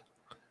that,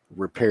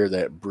 repair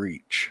that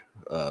breach,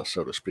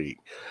 so to speak.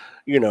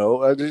 You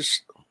know, I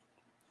just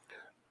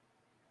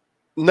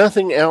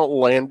nothing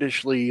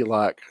outlandishly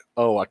like,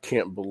 oh, I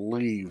can't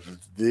believe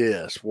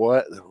this.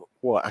 What?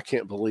 I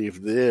can't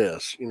believe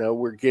this. You know,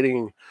 we're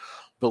getting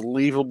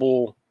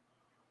believable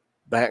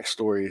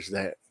backstories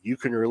that you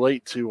can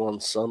relate to on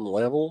some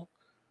level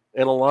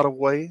in a lot of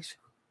ways,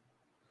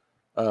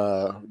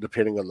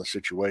 depending on the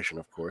situation,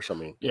 of course. I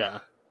mean,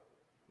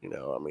 you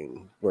know, I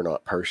mean, we're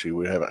not Percy.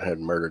 We haven't had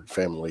murdered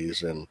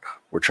families, and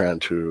we're trying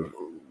to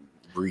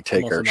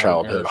retake our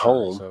childhood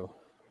home. So.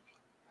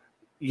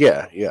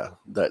 Yeah,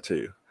 that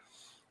too.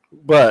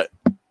 But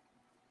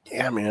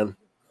yeah, man,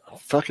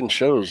 fucking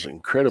show's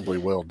incredibly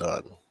well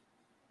done.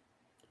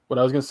 What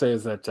I was gonna say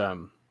is that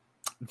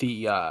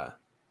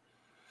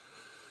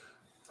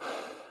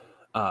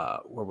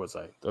where was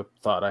I? The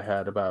thought I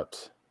had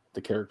about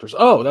the characters.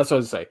 Oh, that's what I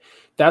was gonna say.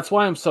 That's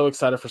why I'm so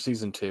excited for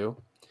season 2,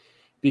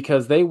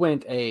 because they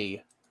went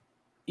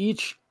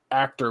each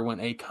actor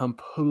went a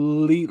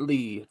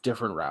completely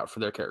different route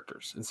for their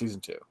characters in season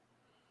 2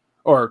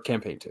 or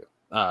campaign 2.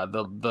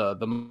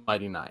 The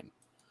Mighty Nine.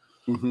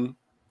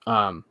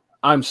 Mm-hmm.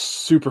 I'm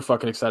super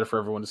fucking excited for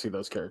everyone to see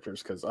those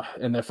characters because,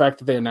 and the fact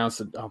that they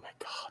announced it, oh my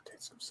god,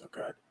 it's so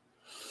good.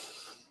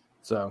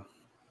 So,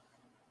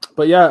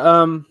 But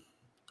yeah,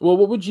 well,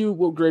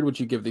 what grade would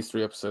you give these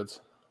 3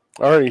 episodes?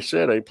 I already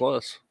said A+.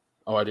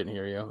 Oh, I didn't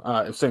hear you.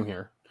 Same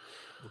here.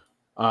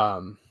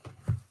 Sorry,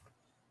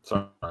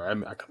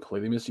 I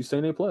completely missed you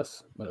saying A+.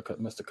 Must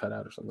have cut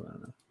out or something.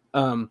 I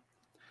don't know.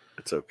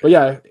 It's okay. But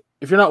yeah,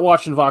 if you're not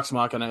watching Vox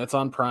Machina, it's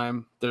on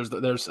Prime.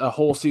 There's a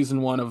whole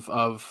season 1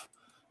 of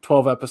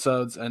 12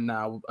 episodes, and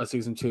now a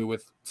season 2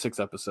 with 6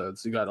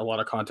 episodes. You got a lot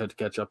of content to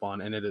catch up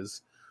on, and it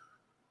is.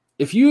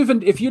 If you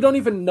don't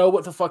even know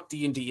what the fuck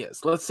D&D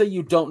is, let's say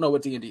you don't know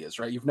what D&D is,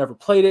 right? You've never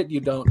played it. You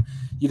don't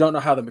know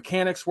how the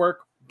mechanics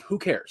work. Who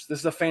cares? This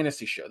is a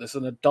fantasy show. This is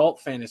an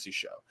adult fantasy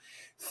show.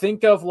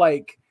 Think of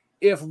like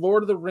if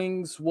Lord of the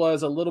Rings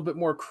was a little bit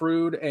more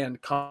crude and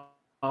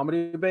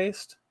comedy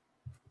based.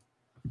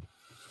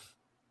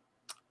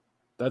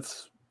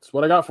 That's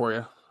what I got for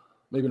you.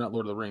 Maybe not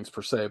Lord of the Rings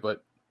per se,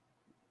 but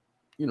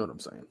you know what I'm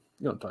saying.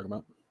 You know what I'm talking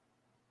about.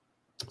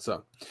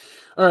 So,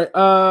 all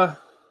right.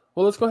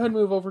 Well, let's go ahead and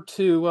move over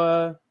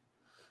to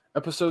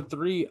episode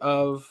 3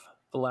 of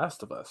The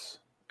Last of Us.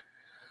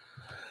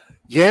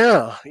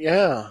 Yeah.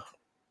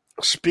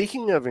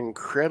 Speaking of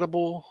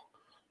incredible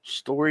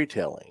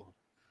storytelling,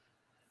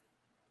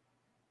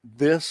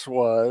 this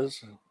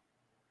was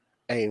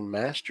a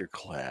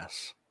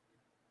masterclass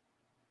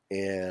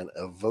in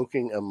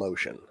evoking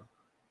emotion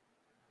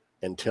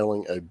and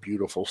telling a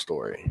beautiful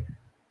story.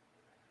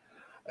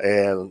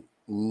 And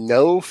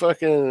no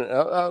fucking,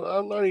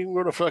 I'm not even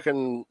going to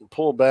fucking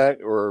pull back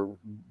or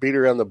beat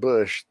around the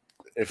bush.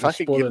 If I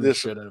could give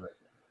this,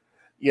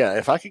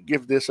 if I could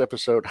give this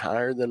episode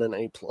higher than an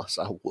A+,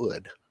 I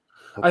would.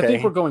 Okay? I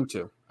think we're going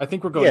to.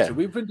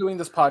 We've been doing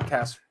this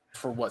podcast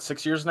for what,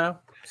 6 years now?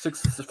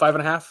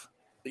 5.5?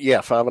 Yeah,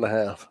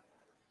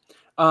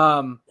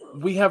 5.5.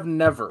 We have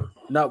never,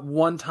 not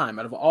one time,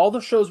 out of all the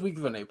shows we've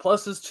given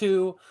A+s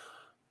to,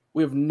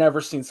 we have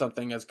never seen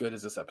something as good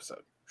as this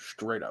episode.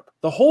 Straight up.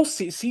 The whole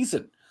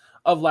season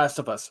of Last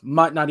of Us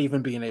might not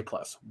even be an A+.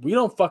 We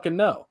don't fucking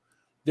know.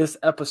 This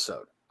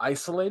episode,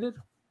 isolated,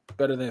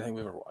 better than anything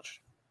we've ever watched.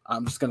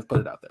 I'm just going to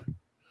put it out there.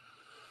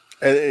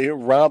 And it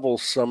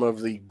rivals some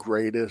of the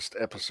greatest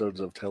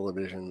episodes of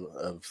television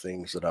of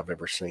things that I've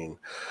ever seen.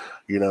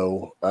 You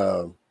know,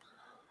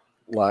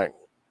 like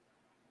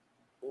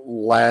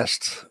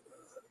last,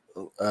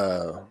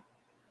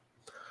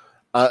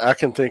 I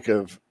can think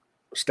of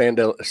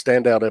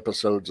standout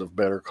episodes of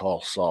Better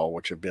Call Saul,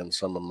 which have been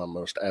some of my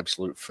most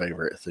absolute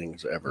favorite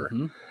things ever.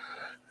 Mm-hmm.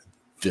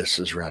 This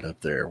is right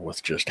up there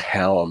with just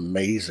how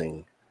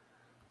amazing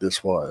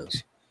this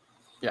was.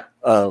 Yeah.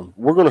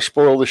 We're going to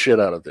spoil the shit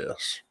out of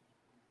this.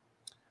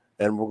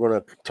 And we're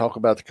going to talk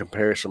about the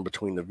comparison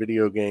between the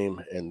video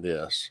game and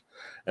this,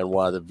 and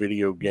why the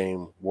video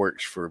game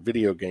works for a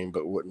video game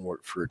but wouldn't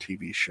work for a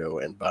TV show,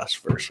 and vice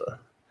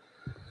versa.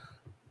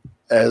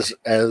 As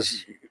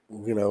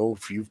you know,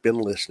 if you've been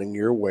listening,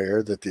 you're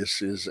aware that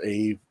this is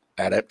a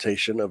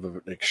adaptation of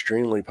an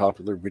extremely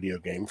popular video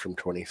game from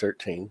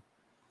 2013.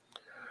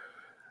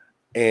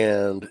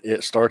 And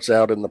it starts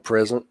out in the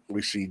present.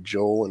 We see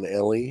Joel and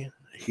Ellie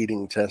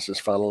heeding Tess's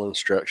final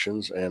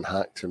instructions and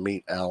hike to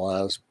meet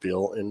allies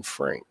Bill and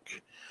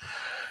Frank.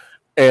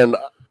 And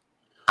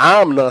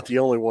I'm not the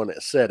only one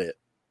that said it,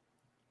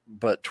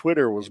 but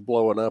Twitter was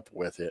blowing up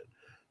with it.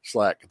 It's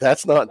like,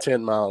 that's not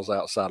 10 miles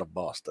outside of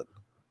Boston.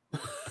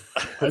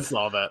 I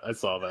saw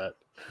that.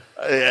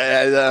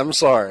 I'm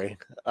sorry.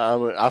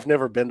 I've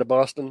never been to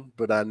Boston,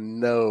 but I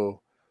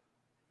know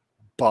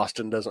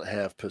Boston doesn't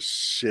have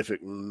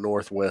Pacific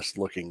Northwest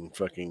looking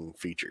fucking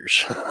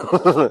features.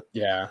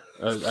 Yeah,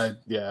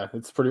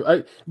 it's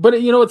pretty.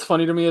 But you know what's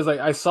funny to me is like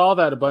I saw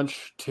that a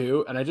bunch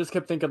too, and I just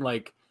kept thinking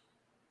like,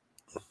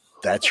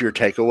 that's your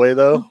takeaway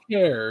though. Who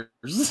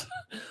cares?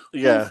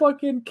 Yeah, who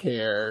fucking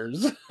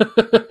cares?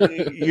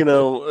 You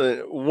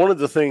know, one of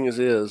the things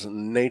is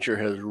nature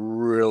has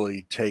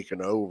really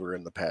taken over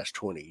in the past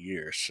 20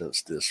 years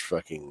since this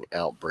fucking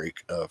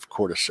outbreak of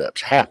cordyceps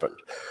happened.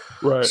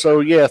 Right. So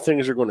yeah,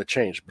 things are going to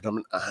change, but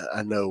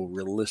I know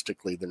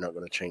realistically they're not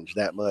going to change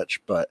that much.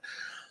 But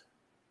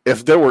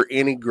if there were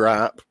any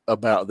gripe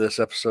about this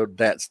episode,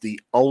 that's the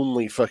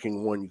only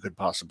fucking one you could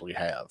possibly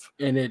have.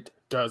 And it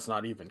does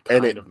not even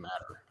kind of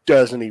matter.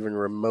 Doesn't even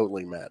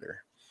remotely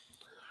matter.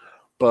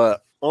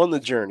 But on the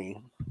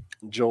journey,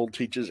 Joel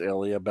teaches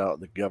Ellie about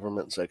the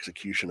government's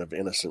execution of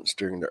innocents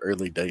during the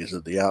early days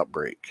of the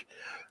outbreak.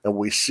 And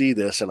we see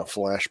this in a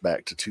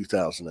flashback to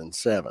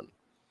 2007.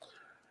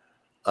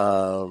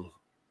 And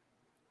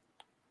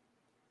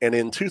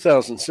in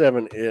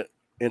 2007, it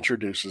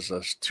introduces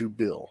us to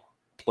Bill,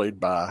 played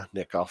by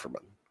Nick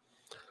Offerman.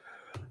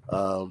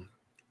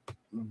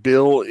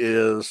 Bill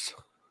is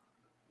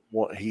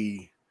what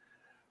he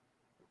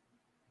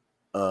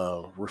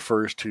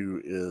refers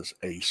to as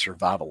a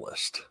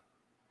survivalist.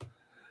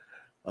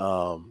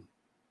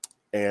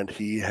 And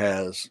he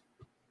has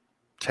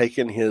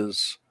taken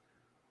his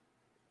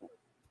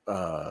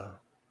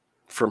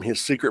from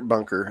his secret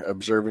bunker,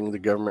 observing the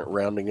government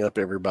rounding up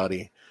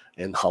everybody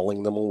and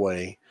hauling them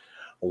away.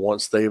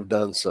 Once they've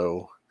done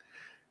so,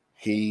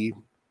 he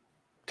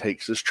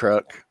takes his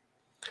truck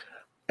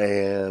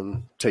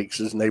and takes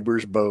his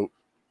neighbor's boat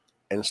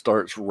and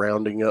starts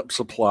rounding up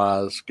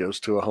supplies, goes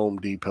to a Home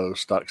Depot,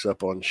 stocks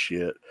up on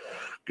shit,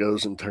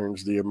 goes and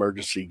turns the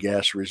emergency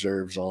gas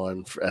reserves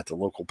on at the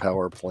local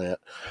power plant.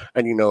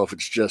 And if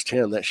it's just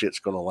him, that shit's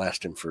going to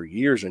last him for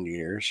years and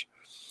years.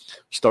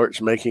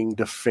 Starts making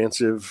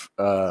defensive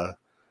the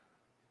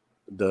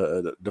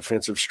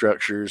defensive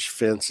structures,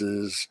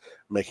 fences,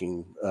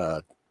 making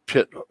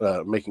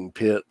making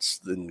pits,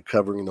 then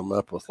covering them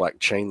up with like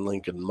chain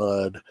link and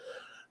mud.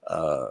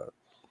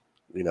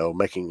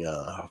 Making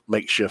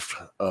makeshift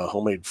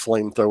homemade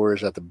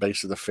flamethrowers at the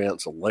base of the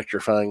fence,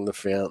 electrifying the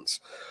fence.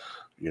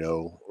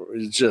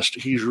 It's just,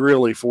 he's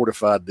really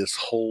fortified this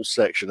whole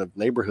section of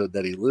neighborhood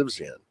that he lives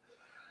in.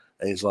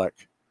 And he's like,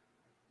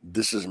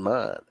 this is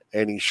mine.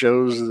 And he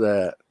shows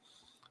that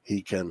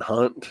he can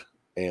hunt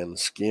and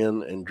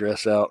skin and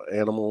dress out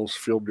animals,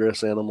 field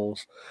dress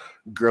animals,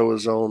 grow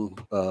his own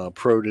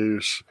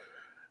produce.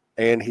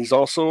 And he's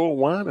also a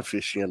wine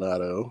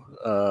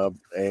aficionado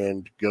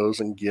and goes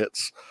and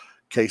gets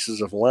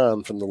cases of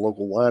wine from the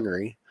local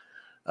winery.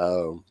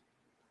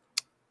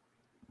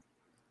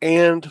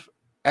 And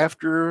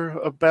after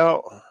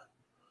about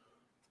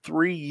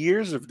 3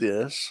 years of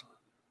this,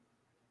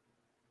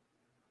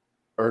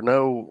 or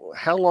no,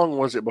 how long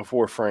was it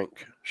before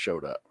Frank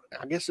showed up?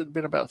 I guess it'd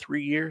been about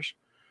 3 years.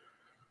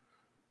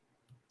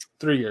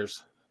 3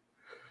 years.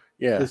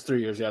 Yeah. It's 3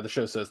 years. Yeah, the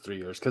show says 3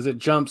 years because it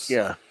jumps.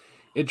 Yeah.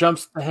 It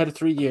jumps ahead of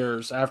 3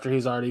 years after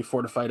he's already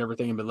fortified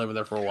everything and been living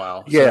there for a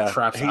while. Yeah. So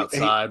traps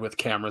outside with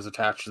cameras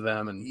attached to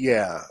them. And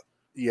yeah.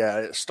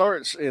 It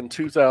starts in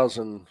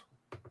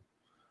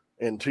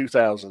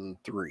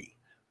 2003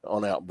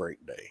 on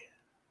Outbreak Day,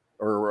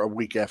 or a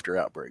week after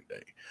Outbreak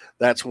Day.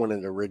 That's when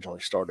it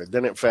originally started.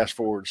 Then it fast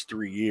forwards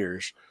 3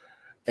 years,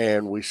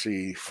 and we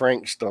see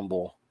Frank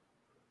stumble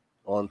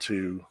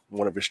onto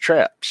one of his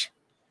traps.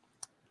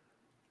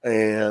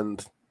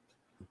 And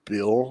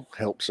Bill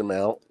helps him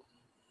out.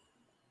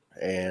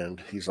 And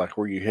he's like,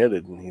 where are you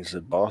headed? And he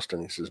said,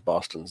 Boston. He says,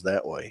 Boston's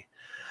that way.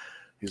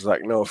 He's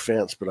like, no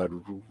offense, but I'd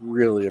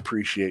really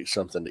appreciate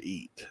something to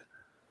eat.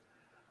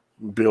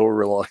 Bill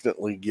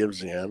reluctantly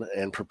gives in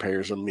and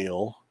prepares a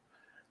meal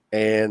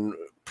and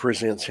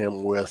presents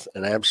him with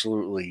an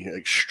absolutely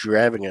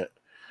extravagant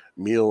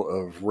meal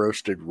of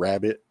roasted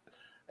rabbit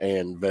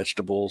and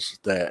vegetables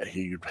that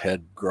he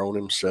had grown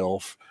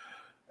himself,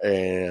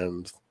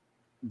 and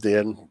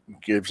then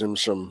gives him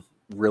some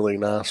really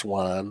nice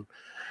wine.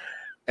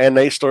 And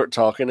they start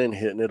talking and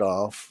hitting it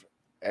off.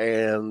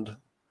 And,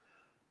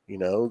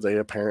 they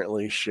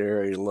apparently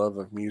share a love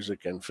of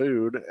music and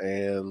food,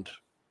 and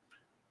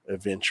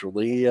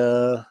eventually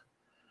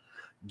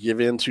give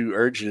in to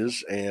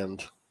urges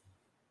and,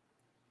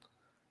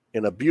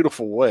 in a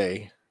beautiful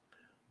way,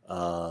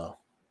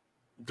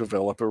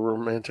 develop a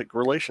romantic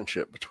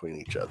relationship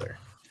between each other.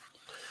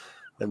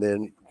 And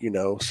then,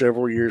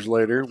 several years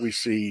later,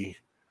 we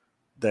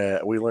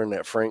learn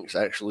that Frank's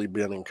actually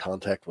been in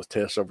contact with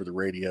Tess over the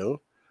radio.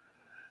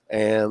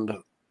 And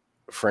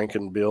Frank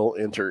and Bill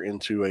enter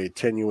into a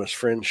tenuous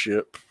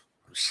friendship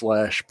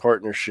 /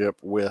 partnership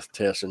with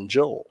Tess and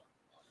Joel.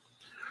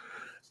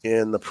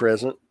 In the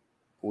present,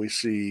 we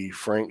see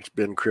Frank's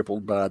been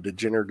crippled by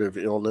degenerative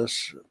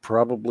illness,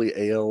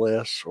 probably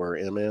ALS or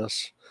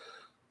MS,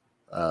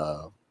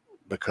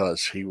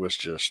 because he was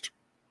just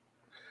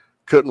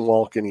couldn't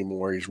walk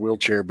anymore. He's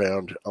wheelchair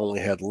bound,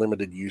 only had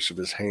limited use of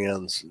his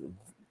hands,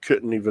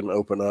 couldn't even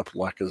open up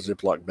like a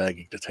Ziploc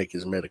baggie to take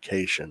his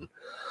medication.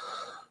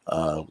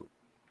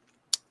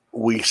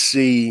 We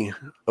see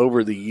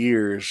over the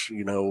years,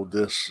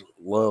 this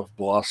love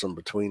blossom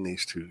between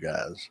these two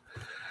guys.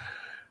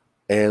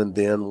 And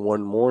then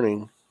one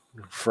morning,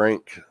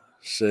 Frank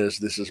says,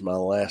 this is my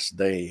last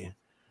day.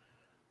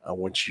 I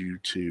want you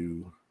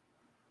to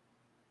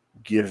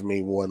give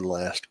me one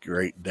last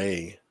great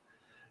day.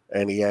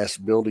 And he asks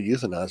Bill to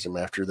euthanize him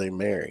after they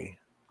marry.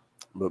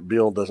 But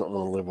Bill doesn't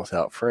want to live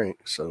without Frank,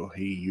 so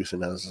he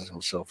euthanizes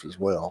himself as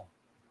well.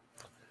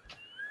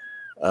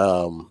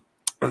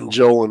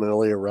 Joel and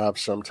Ellie arrive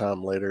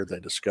sometime later.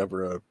 They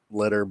discover a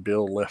letter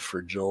Bill left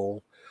for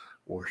Joel,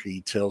 where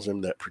he tells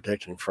him that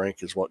protecting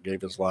Frank is what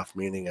gave his life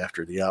meaning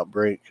after the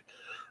outbreak.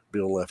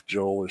 Bill left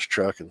Joel his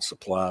truck and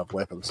supply of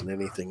weapons and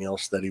anything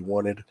else that he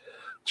wanted.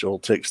 Joel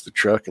takes the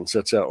truck and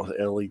sets out with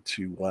Ellie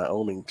to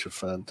Wyoming to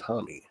find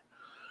Tommy.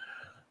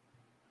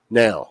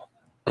 Now,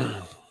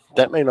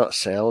 that may not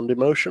sound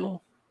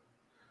emotional,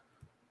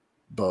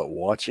 but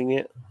watching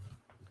it,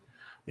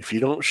 if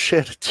you don't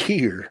shed a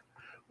tear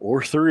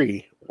or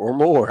 3 or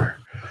more,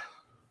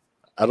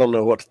 I don't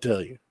know what to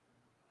tell you.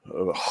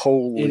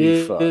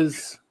 Holy fuck. It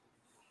is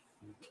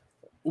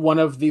one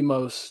of the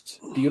most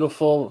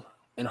beautiful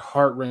and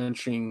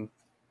heart-wrenching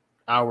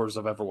hours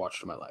I've ever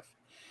watched in my life.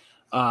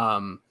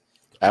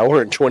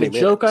 Hour and 20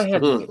 minutes. The joke I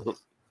had...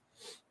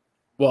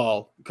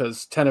 well,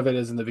 because 10 of it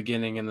is in the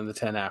beginning and then the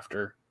 10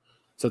 after.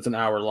 So it's an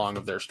hour long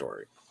of their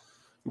story.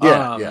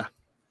 Yeah.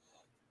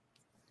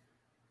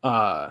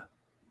 Because,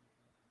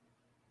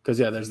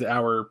 there's the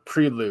hour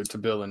prelude to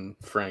Bill and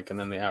Frank, and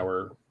then the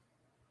hour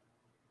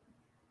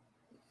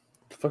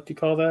the fuck do you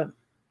call that?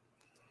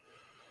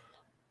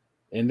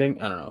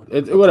 Ending? I don't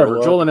know. Whatever.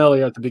 Prologue. Joel and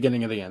Ellie are at the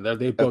beginning of the end.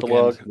 They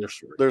Epilogue. bookend their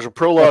story. There's a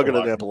prologue and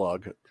an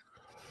epilogue.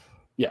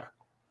 Yeah.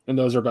 And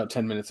those are about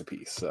 10 minutes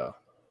apiece. So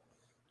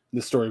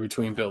the story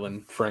between Bill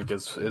and Frank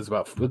is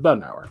about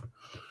an hour.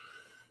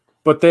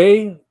 But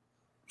they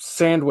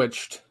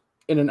sandwiched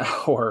in an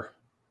hour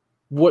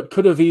what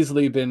could have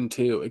easily been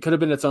 2. It could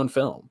have been its own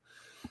film.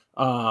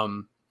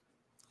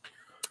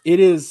 It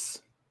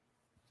is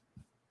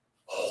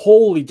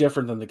wholly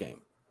different than the game.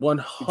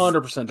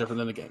 100% different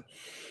than the game.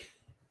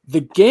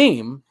 The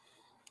game,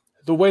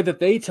 the way that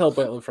they tell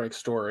Bill and Frank's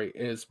story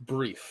is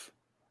brief,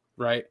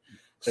 right?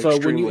 So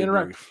when you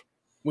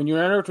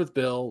interact with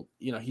Bill,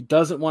 he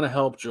doesn't want to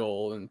help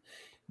Joel, and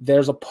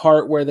there's a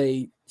part where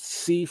they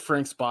see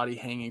Frank's body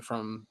hanging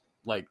from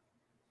like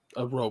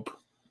a rope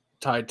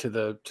tied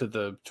to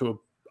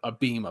a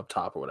beam up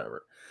top or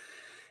whatever.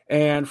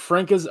 And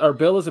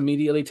Bill is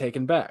immediately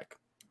taken back,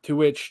 to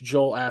which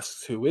Joel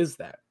asks, "Who is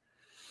that?"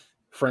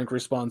 Frank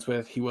responds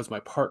with, "He was my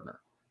partner."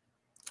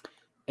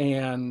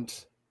 And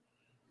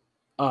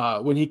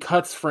when he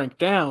cuts Frank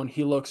down,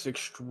 he looks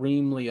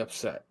extremely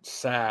upset,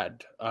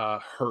 sad,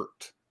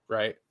 hurt,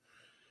 right?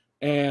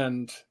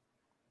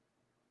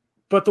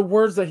 But the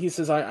words that he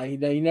says,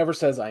 he never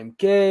says I'm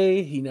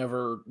gay.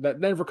 That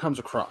never comes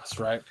across,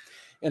 right?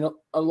 And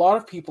a lot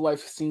of people I've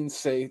seen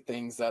say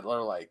things that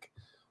are like,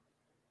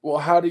 well,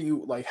 how do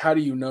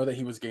you know that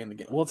he was gay in the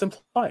game? Well, it's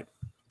implied.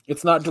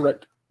 It's not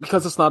direct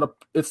because it's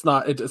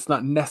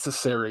not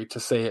necessary to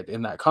say it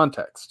in that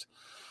context.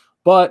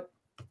 But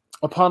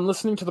upon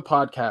listening to the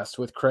podcast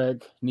with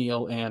Craig,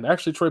 Neil, and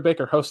actually Troy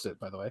Baker hosted,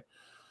 by the way,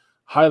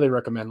 highly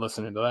recommend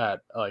listening to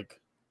that.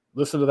 Like,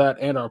 listen to that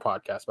and our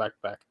podcast back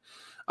to back.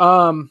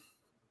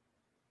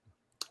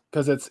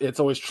 Because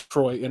it's always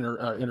Troy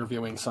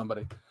interviewing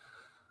somebody.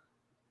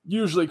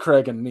 Usually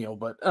Craig and Neil,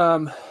 but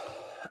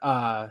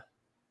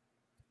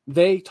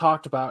they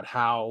talked about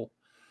how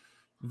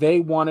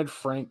they wanted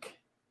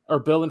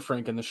Bill and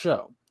Frank in the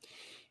show.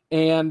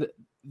 And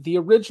the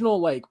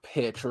original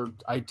pitch or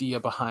idea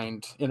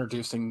behind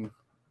introducing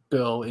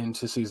Bill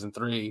into season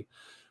 3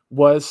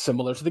 was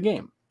similar to the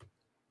game.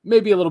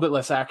 Maybe a little bit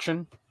less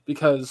action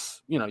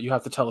because, you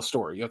have to tell a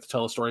story. You have to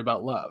tell a story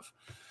about love.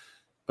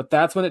 But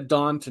that's when it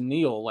dawned to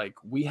Neil,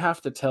 we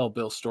have to tell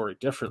Bill's story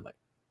differently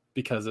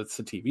because it's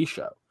a TV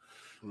show.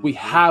 Mm-hmm. We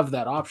have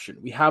that option.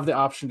 We have the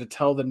option to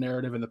tell the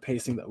narrative and the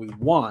pacing that we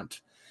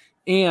want.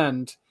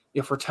 And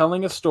if we're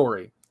telling a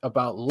story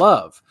about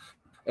love,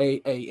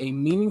 a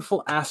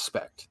meaningful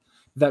aspect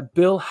that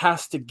Bill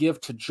has to give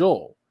to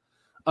Joel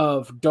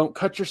of don't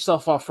cut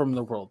yourself off from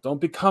the world.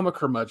 Don't become a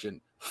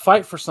curmudgeon.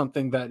 Fight for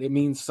something that it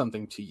means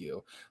something to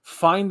you.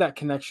 Find that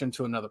connection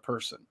to another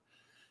person.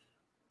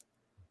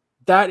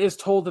 That is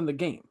told in the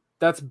game.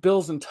 That's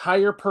Bill's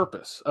entire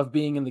purpose of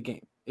being in the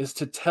game, is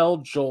to tell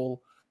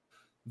Joel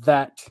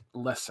that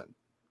lesson.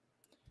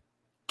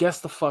 Guess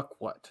the fuck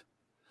what?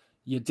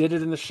 You did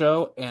it in the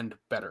show and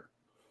better.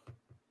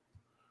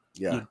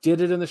 Yeah. You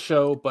did it in the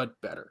show,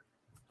 but better.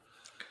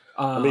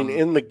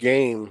 In the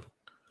game,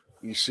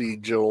 you see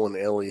Joel and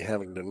Ellie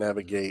having to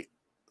navigate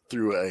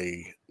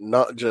through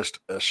not just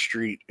a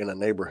street in a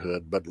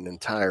neighborhood, but an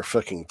entire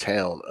fucking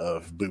town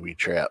of booby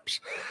traps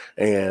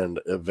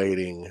and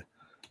evading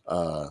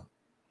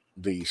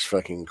these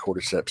fucking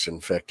cordyceps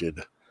infected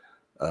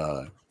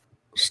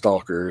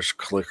stalkers,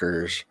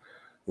 clickers,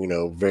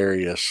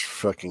 various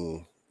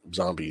fucking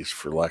zombies,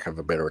 for lack of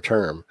a better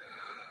term.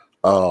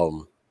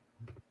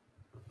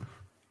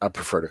 I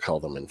prefer to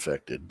call them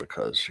infected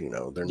because,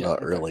 they're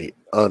not really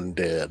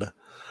undead.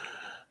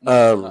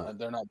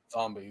 They're not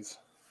zombies.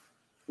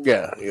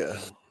 Yeah.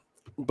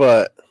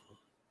 But,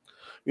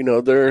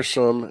 there are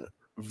some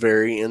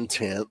very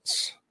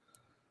intense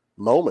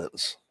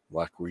moments,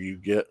 like where you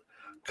get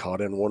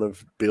caught in one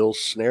of Bill's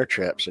snare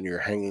traps and you're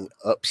hanging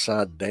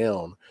upside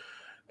down,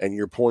 and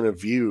your point of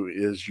view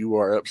is you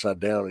are upside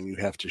down and you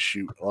have to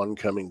shoot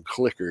oncoming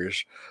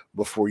clickers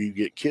before you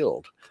get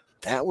killed.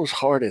 That was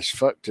hard as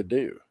fuck to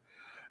do.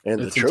 And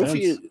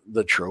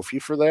the trophy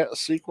for that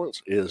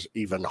sequence is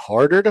even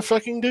harder to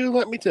fucking do,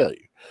 let me tell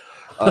you.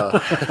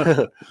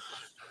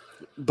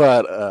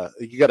 But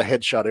you got to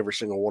headshot every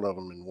single one of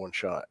them in one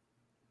shot.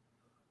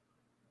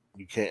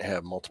 You can't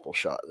have multiple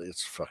shots.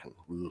 It's fucking...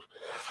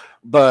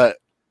 But,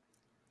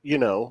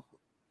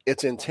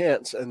 it's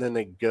intense, and then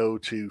they go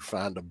to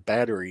find a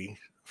battery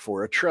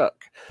for a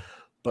truck.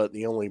 But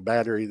the only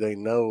battery they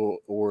know,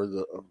 or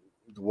the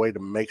way to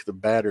make the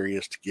battery,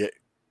 is to get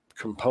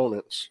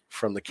components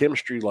from the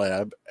chemistry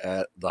lab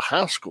at the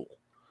high school,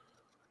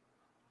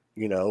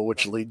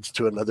 which leads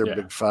to another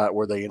big fight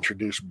where they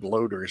introduce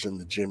bloaters in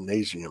the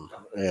gymnasium.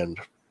 And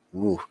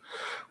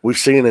we've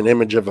seen an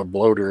image of a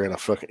bloater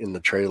in the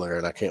trailer,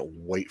 and I can't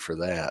wait for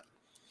that.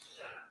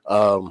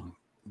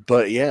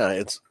 But yeah,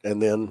 it's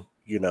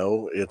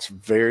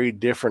very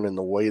different in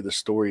the way the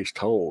story is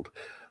told,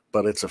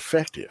 but it's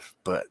effective.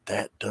 But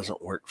that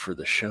doesn't work for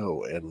the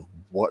show. And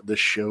what the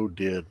show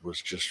did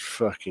was just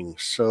fucking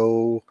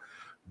so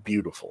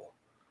beautiful.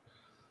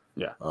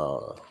 Yeah.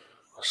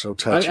 So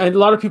touching. A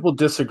lot of people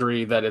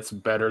disagree that it's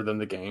better than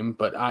the game,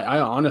 but I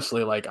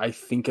honestly I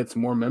think it's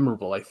more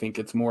memorable. I think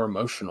it's more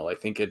emotional. I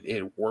think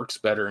it works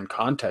better in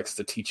context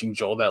to teaching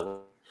Joel that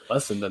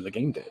lesson than the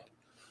game did.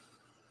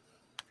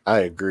 I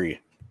agree.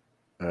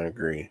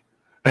 And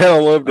I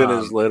loved in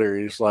his letter,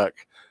 he's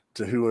like,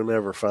 to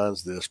whoever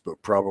finds this,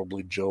 but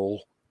probably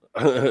Joel.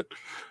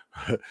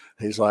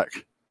 He's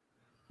like,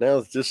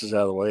 now that this is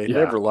out of the way, I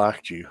never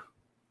liked you,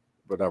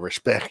 but I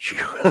respect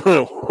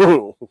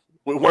you.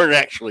 We weren't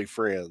actually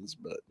friends,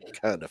 but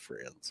kind of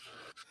friends.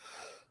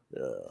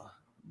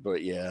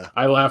 But yeah,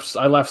 I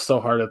laughed so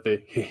hard at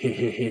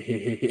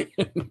the.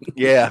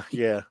 yeah.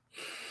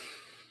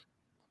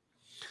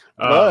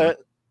 But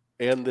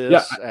and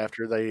this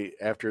after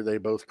they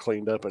both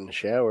cleaned up and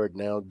showered,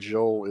 now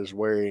Joel is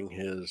wearing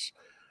his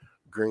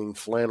green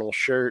flannel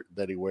shirt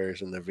that he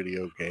wears in the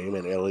video game,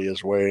 and Ellie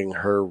is wearing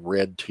her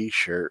red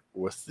T-shirt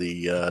with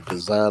the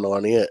design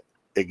on it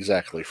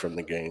exactly from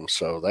the game.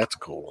 So that's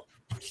cool.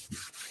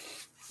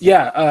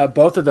 Yeah,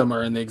 both of them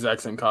are in the exact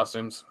same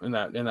costumes in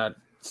that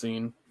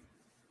scene.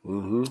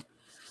 Mm-hmm.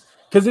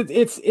 Because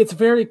it's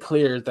very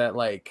clear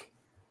that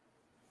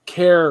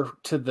care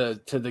to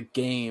the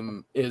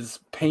game is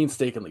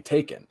painstakingly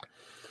taken,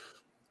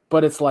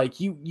 but it's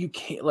you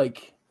can't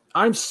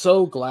I'm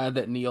so glad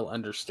that Neil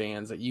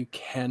understands that you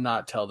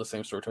cannot tell the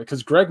same story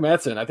because Greg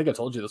Mattson, I think I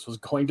told you this, was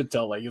going to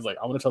tell he's like,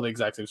 I want to tell the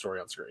exact same story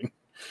on screen.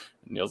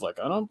 And Neil's like,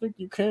 I don't think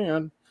you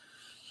can.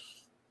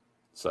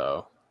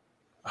 So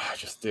I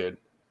just did.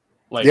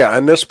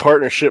 And this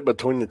partnership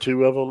between the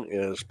two of them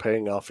is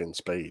paying off in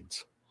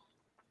spades.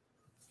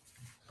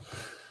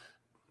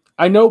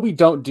 I know we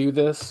don't do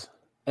this,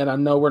 and I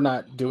know we're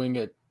not doing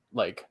it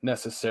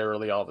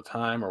necessarily all the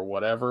time or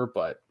whatever,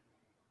 but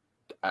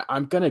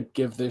I'm gonna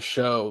give this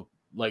show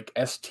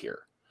S tier.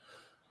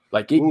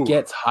 It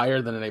gets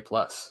higher than an A+.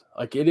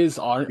 It is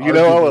on.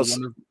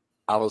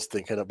 I was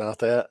thinking about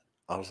that.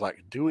 I was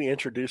like, do we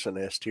introduce an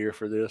S tier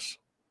for this?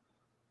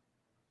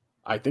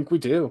 I think we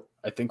do.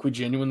 I think we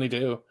genuinely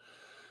do.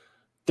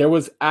 There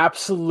was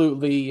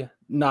absolutely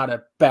not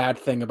a bad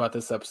thing about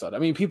this episode. I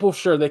mean, people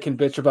sure they can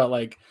bitch about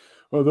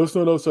well, that's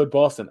not outside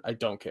Boston. I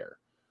don't care.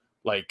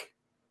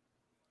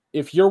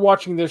 If you're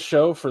watching this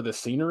show for the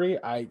scenery,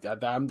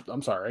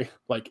 I'm sorry.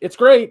 It's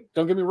great.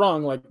 Don't get me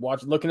wrong.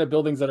 Looking at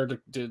buildings that are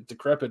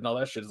decrepit and all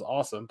that shit is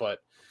awesome, but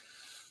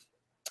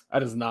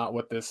that is not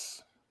what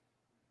this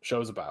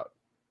show's about,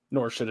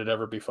 nor should it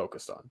ever be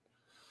focused on.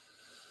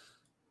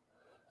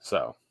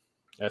 So,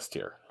 S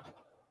tier.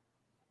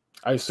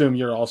 I assume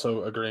you're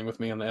also agreeing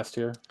with me on the S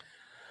tier?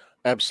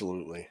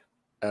 Absolutely.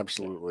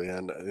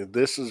 And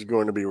this is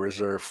going to be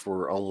reserved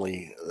for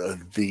only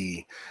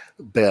the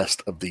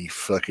best of the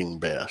fucking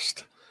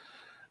best.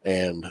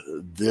 And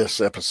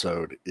this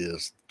episode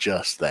is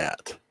just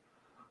that.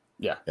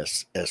 Yeah.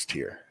 S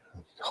tier.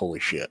 Holy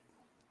shit.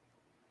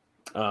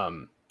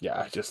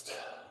 I just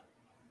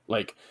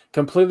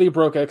completely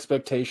broke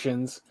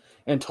expectations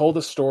and told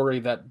a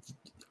story that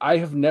I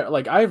have never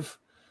I've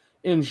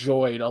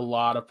enjoyed a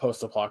lot of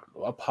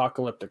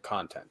post-apocalyptic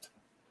content.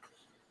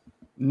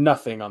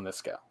 Nothing on this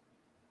scale.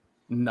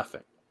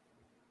 Nothing.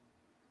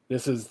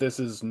 This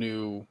is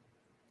new,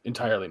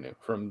 entirely new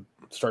from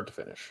start to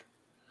finish.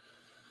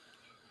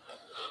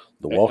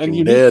 The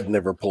Walking Dead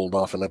never pulled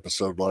off an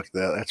episode like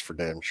that. That's for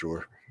damn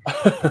sure.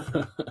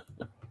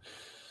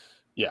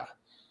 Yeah.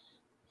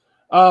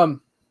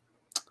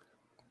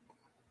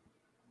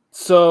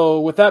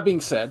 So with that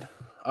being said,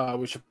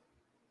 we should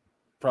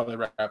probably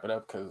wrap it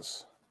up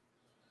because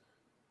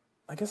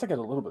I guess I got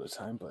a little bit of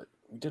time, but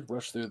we did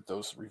rush through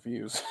those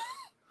reviews.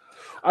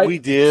 We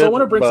did. So I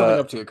want to bring something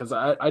up to you because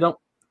I don't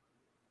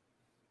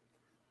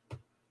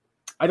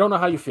know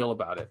how you feel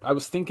about it. I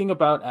was thinking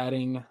about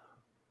adding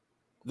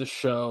the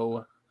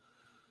show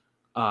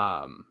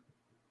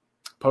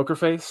Poker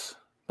Face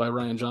by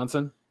Rian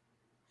Johnson.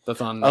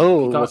 That's on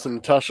Peacock. With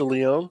Natasha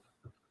Lyonne?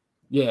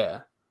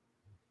 Yeah.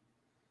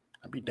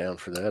 I'd be down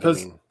for that.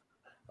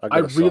 I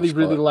really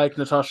like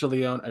Natasha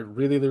Lyonne. I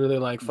really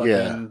like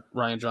fucking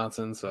Rian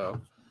Johnson, so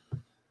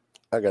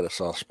I got a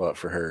soft spot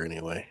for her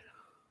anyway.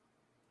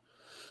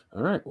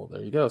 All right, well,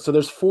 there you go. So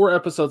there's 4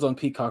 episodes on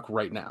Peacock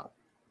right now.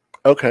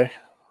 Okay.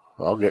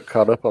 I'll get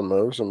caught up on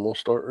those, and we'll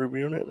start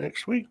reviewing it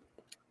next week.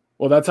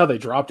 Well, that's how they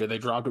dropped it. They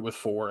dropped it with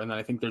 4, and then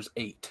I think there's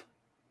 8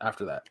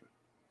 after that.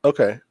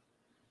 Okay.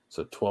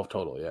 So 12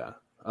 total, yeah.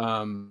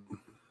 But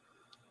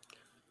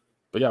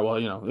yeah, well,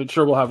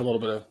 sure we'll have a little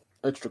bit of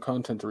extra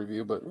content to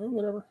review, but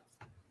whatever.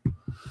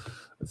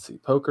 Let's see.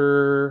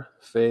 Poker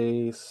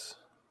Face.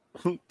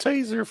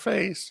 Taser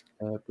Face.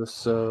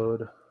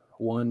 Episode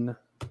 1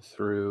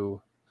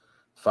 through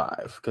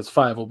 5, because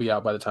 5 will be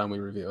out by the time we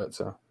review it.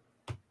 So,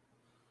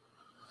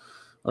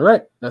 all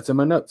right, that's in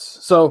my notes.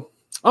 So,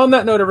 on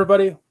that note,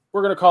 everybody,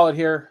 we're gonna call it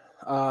here.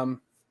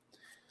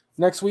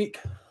 Next week,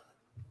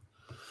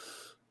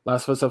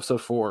 Last of Us Episode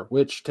 4,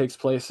 which takes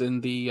place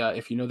in the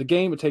if you know the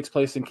game, it takes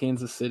place in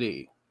Kansas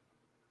City.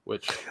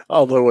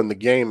 Although in the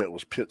game it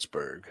was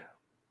Pittsburgh.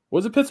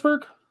 Was it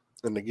Pittsburgh?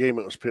 In the game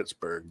it was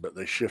Pittsburgh, but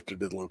they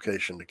shifted the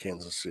location to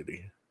Kansas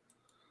City.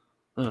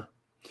 Huh.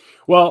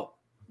 Well,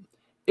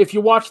 if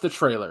you watch the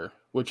trailer,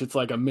 which it's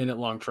like a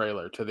minute-long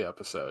trailer to the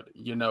episode,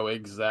 you know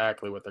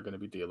exactly what they're going to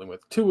be dealing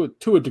with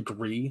to a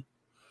degree.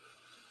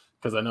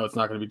 Because I know it's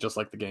not going to be just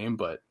like the game,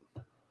 but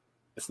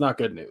it's not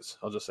good news.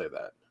 I'll just say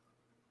that.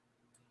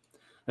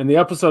 And the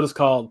episode is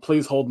called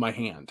 "Please Hold My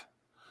Hand."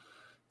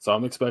 So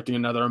I'm expecting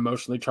another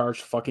emotionally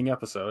charged fucking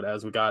episode,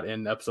 as we got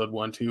in episode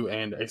 1, 2,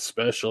 and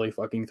especially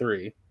fucking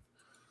 3.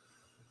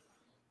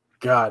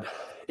 God,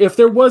 if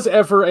there was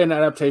ever an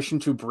adaptation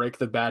to break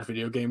the bad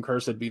video game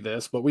curse, it'd be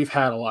this. But we've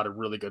had a lot of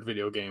really good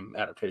video game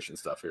adaptation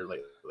stuff here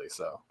lately.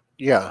 So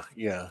Yeah.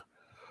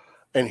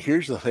 And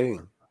here's the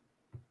thing.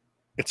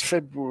 It's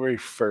February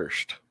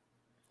 1st.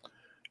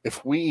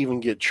 If we even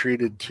get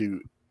treated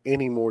to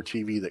any more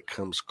TV that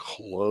comes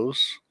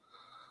close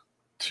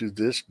to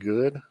this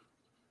good,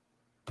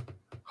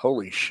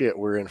 holy shit,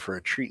 we're in for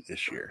a treat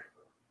this year.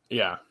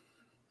 yeah.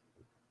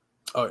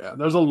 Oh yeah,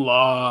 there's a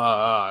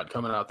lot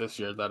coming out this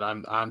year that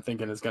I'm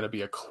thinking is going to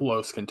be a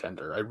close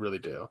contender. I really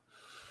do.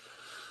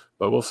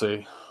 But we'll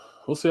see.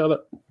 We'll see how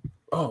that.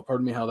 Oh,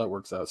 pardon me, how that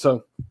works out.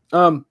 So,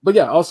 but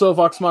yeah, also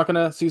Vox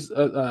Machina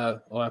season.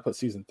 I put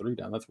season 3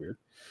 down. That's weird.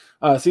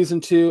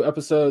 Season 2,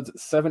 episodes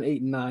 7,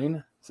 8, and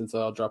 9. Since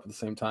I'll drop at the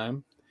same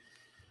time,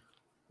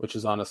 which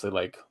is honestly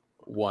like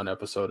one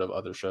episode of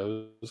other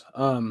shows.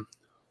 And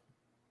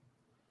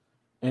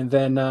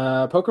then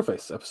Poker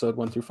Face, episode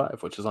 1 through 5,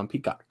 which is on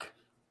Peacock.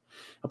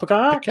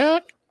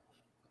 Peacock.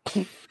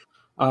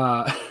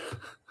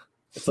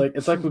 It's like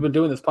we've been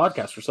doing this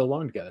podcast for so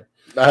long together.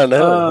 I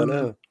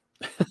know.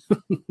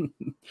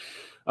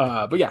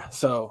 But yeah,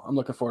 so I'm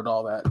looking forward to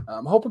all that.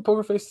 I'm hoping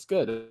Poker Face is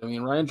good. I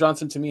mean, Rian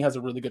Johnson to me has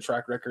a really good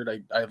track record.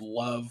 I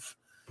love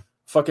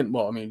fucking.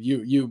 Well, I mean,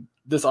 you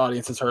this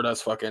audience has heard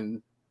us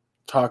fucking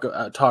talk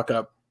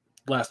up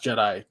Last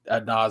Jedi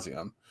ad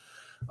nauseum.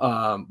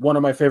 One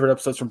of my favorite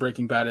episodes from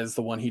Breaking Bad is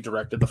the one he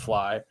directed, The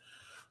Fly.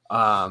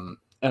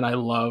 And I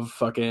love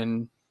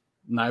fucking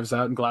Knives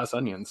Out and Glass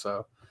Onion.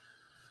 So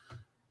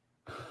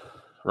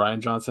Rian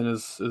Johnson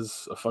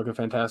is a fucking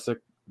fantastic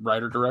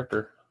writer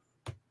director.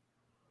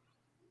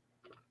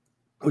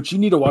 Which you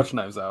need to watch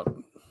Knives Out.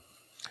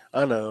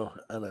 I know.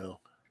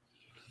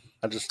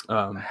 I just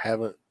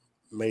haven't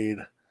made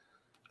a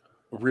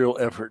real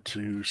effort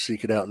to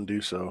seek it out and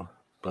do so,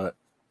 but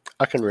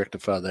I can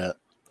rectify that.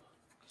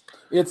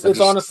 It's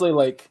honestly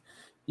like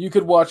you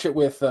could watch it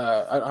with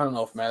I don't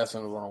know if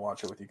Madison would want to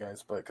watch it with you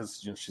guys, but because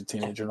she's a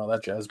teenager and all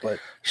that jazz. But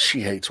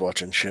she hates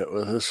watching shit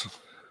with us.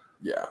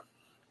 Yeah,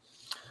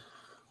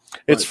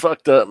 it's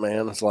fucked up,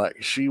 man. It's like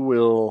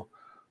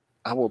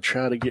I will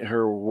try to get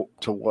her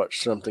to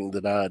watch something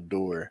that I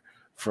adore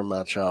from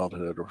my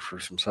childhood or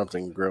from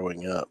something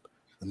growing up.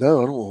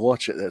 No, I don't want to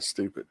watch it. That's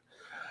stupid.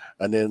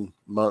 And then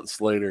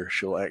months later,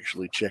 she'll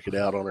actually check it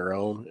out on her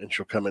own, and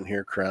she'll come in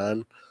here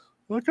crying.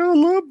 Like, I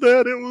love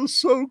that. It was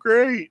so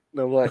great.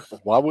 And I'm like,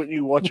 why wouldn't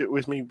you watch it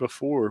with me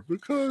before?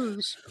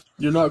 Because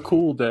you're not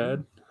cool,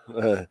 Dad.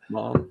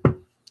 Mom.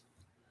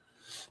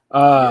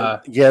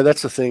 Yeah,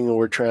 that's the thing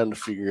we're trying to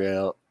figure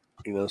out.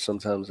 You know,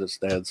 sometimes it's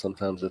dad,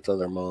 sometimes it's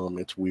other mom.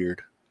 It's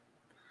weird.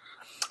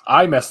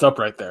 I messed up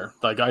right there.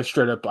 Like, I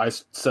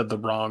said the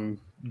wrong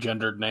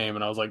gendered name,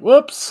 and I was like,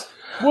 whoops.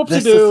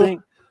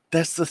 Whoopsie-doo.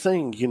 That's the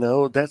thing, you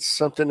know. That's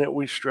something that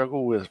we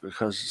struggle with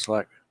because it's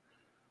like,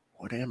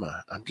 what am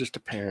I? I'm just a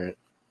parent,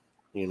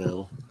 you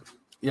know.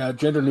 Yeah,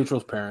 gender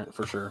neutral parent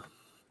for sure.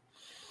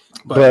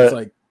 But it's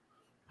like,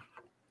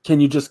 can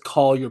you just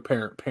call your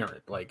parent?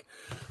 Like,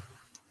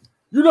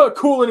 you're not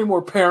cool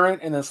anymore,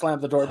 parent, and then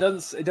slam the door.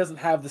 It doesn't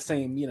have the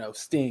same,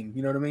 sting.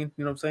 You know what I mean?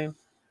 You know what I'm saying?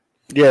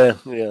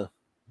 Yeah.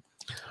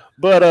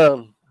 But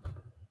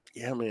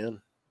yeah,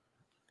 man.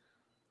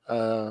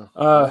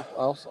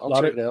 I'll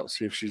check it out and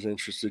see if she's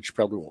interested. She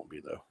probably won't be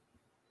though.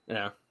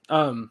 Yeah.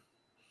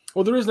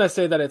 Well, the reason I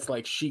say that it's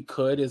like she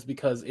could is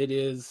because it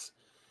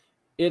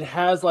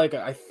has like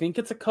I think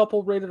it's a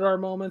couple rated R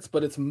moments,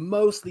 but it's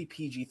mostly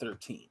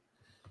PG-13.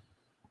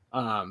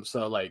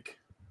 So like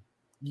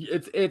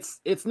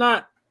it's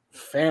not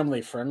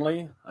family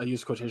friendly. I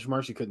use quotation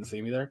marks. You couldn't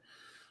see me there.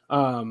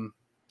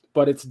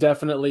 But it's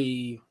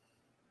definitely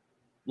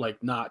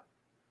like not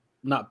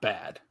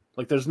bad.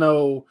 Like there's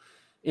no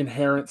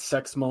inherent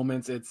sex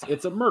moments.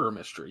 It's a murder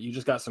mystery. You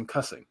just got some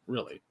cussing,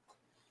 really.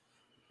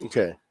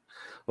 Okay.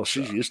 Well,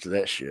 she's used to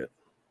that shit.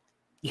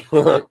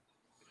 But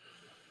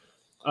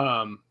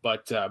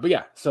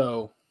yeah,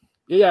 so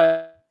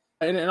yeah,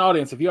 and an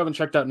audience, if you haven't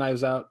checked out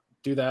Knives Out,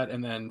 do that,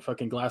 and then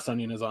fucking Glass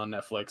Onion is on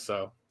Netflix,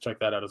 so check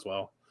that out as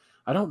well.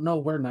 I don't know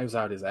where Knives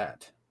Out is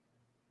at.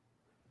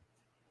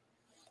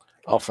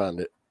 I'll find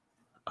it.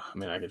 I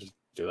mean, I could just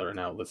do that right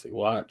now. Let's see.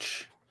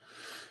 Watch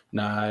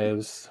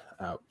Knives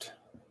Out.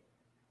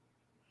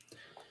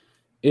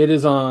 It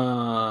is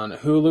on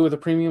Hulu with a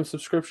premium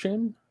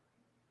subscription.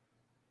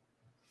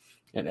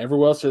 And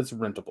everywhere else it's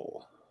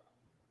rentable.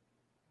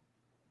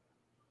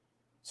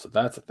 So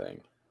that's a thing.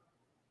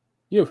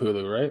 You have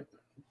Hulu, right?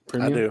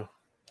 Premium? I do.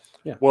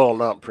 Yeah. Well,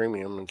 not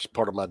premium. It's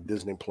part of my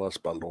Disney Plus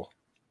bundle.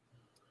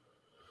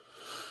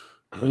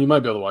 Well, you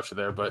might be able to watch it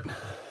there, but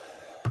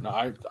No,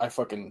 I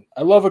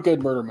love a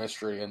good murder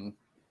mystery, and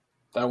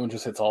that one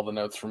just hits all the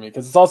notes for me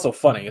because it's also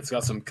funny. It's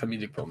got some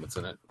comedic moments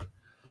in it.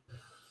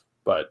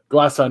 But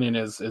Glass Onion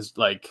is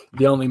like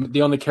the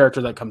only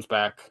character that comes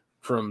back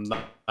from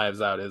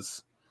Knives Out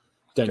is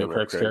Daniel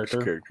Craig's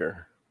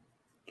character.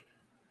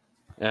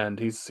 And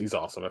he's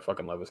awesome. I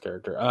fucking love his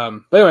character.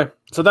 But anyway,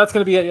 so that's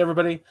gonna be it,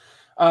 everybody.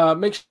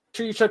 Make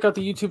sure you check out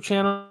the YouTube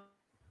channel.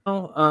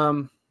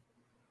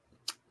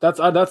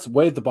 That's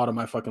way at the bottom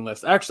of my fucking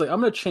list. Actually, I'm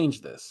gonna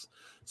change this.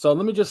 So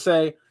let me just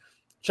say,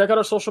 check out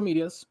our social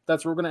medias.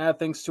 That's where we're gonna add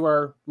things to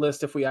our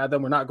list if we add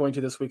them. We're not going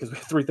to this week because we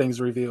have 3 things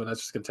to review, and that's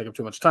just gonna take up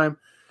too much time.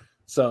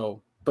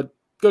 So, but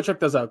go check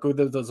those out. Go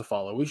give those a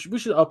follow. We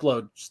should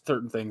upload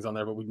certain things on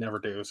there, but we never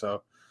do.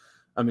 So,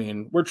 I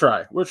mean, we're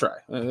try.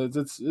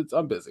 It's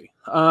I'm busy.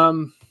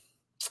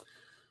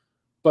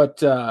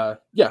 But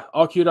yeah,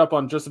 all queued up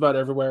on just about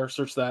everywhere.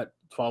 Search that.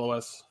 Follow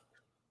us.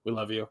 We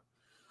love you.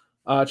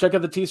 Check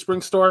out the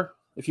Teespring store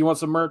if you want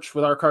some merch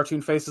with our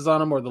cartoon faces on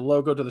them or the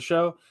logo to the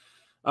show.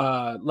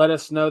 Let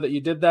us know that you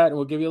did that, and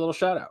we'll give you a little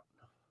shout out.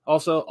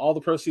 Also, all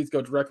the proceeds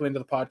go directly into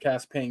the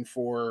podcast, paying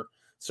for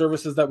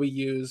services that we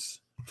use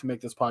to make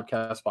this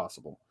podcast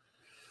possible.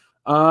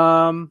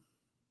 I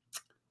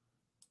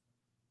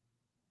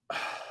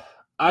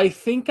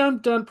think I'm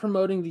done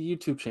promoting the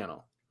YouTube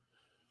channel.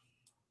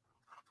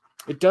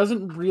 It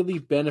doesn't really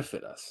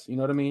benefit us. You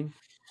know what I mean?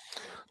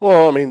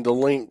 Well, I mean, the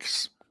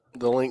links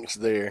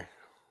there.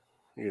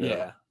 You know.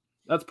 Yeah,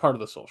 that's part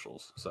of the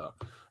socials. So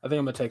I think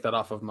I'm going to take that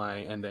off of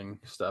my ending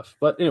stuff.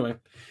 But anyway,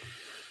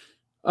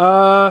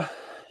 yeah,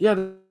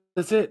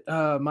 that's it.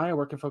 Maya,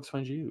 where can folks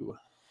find you?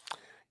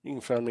 You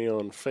can find me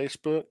on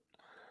Facebook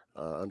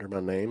under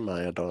my name,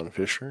 Maya Don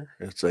Fisher.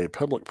 It's a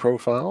public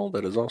profile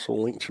that is also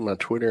linked to my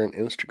Twitter and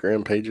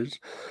Instagram pages.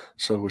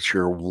 So it's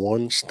your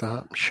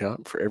one-stop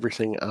shop for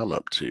everything I'm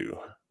up to.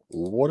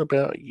 What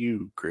about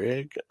you,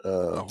 Greg?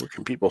 Where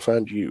can people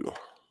find you?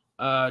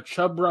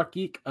 Chub Rock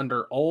Geek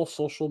under all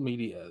social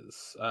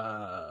medias.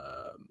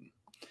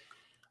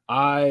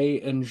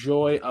 I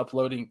enjoy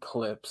uploading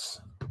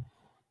clips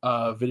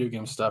of video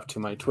game stuff to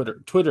my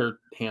Twitter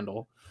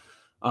handle.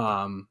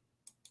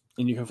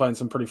 And you can find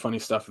some pretty funny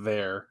stuff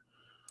there.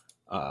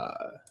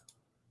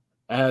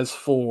 As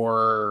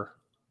for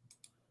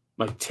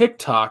my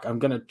TikTok, I'm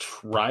gonna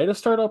try to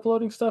start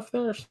uploading stuff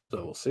there, so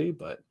we'll see.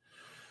 But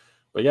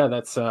yeah,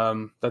 that's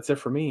it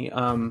for me.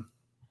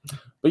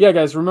 But yeah,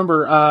 guys,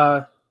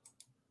 remember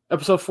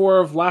episode 4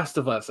 of Last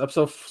of Us,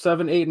 episode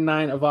 7, 8, and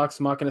 9 of Vox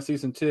Machina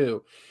season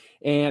 2,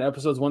 and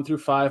episodes 1 through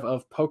 5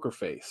 of Poker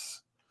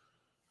Face.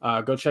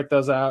 Go check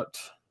those out.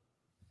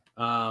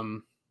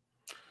 And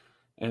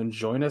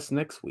join us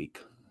next week.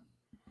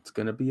 It's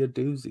going to be a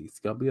doozy. It's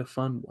going to be a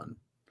fun one.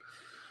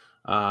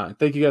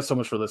 Thank you guys so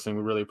much for listening.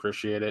 We really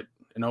appreciate it.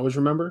 And always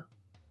remember,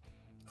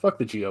 fuck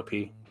the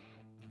GOP.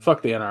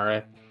 Fuck the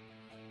NRA.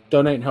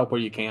 Donate and help where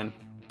you can.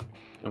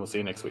 And we'll see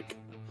you next week.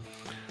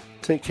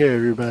 Take care,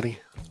 everybody.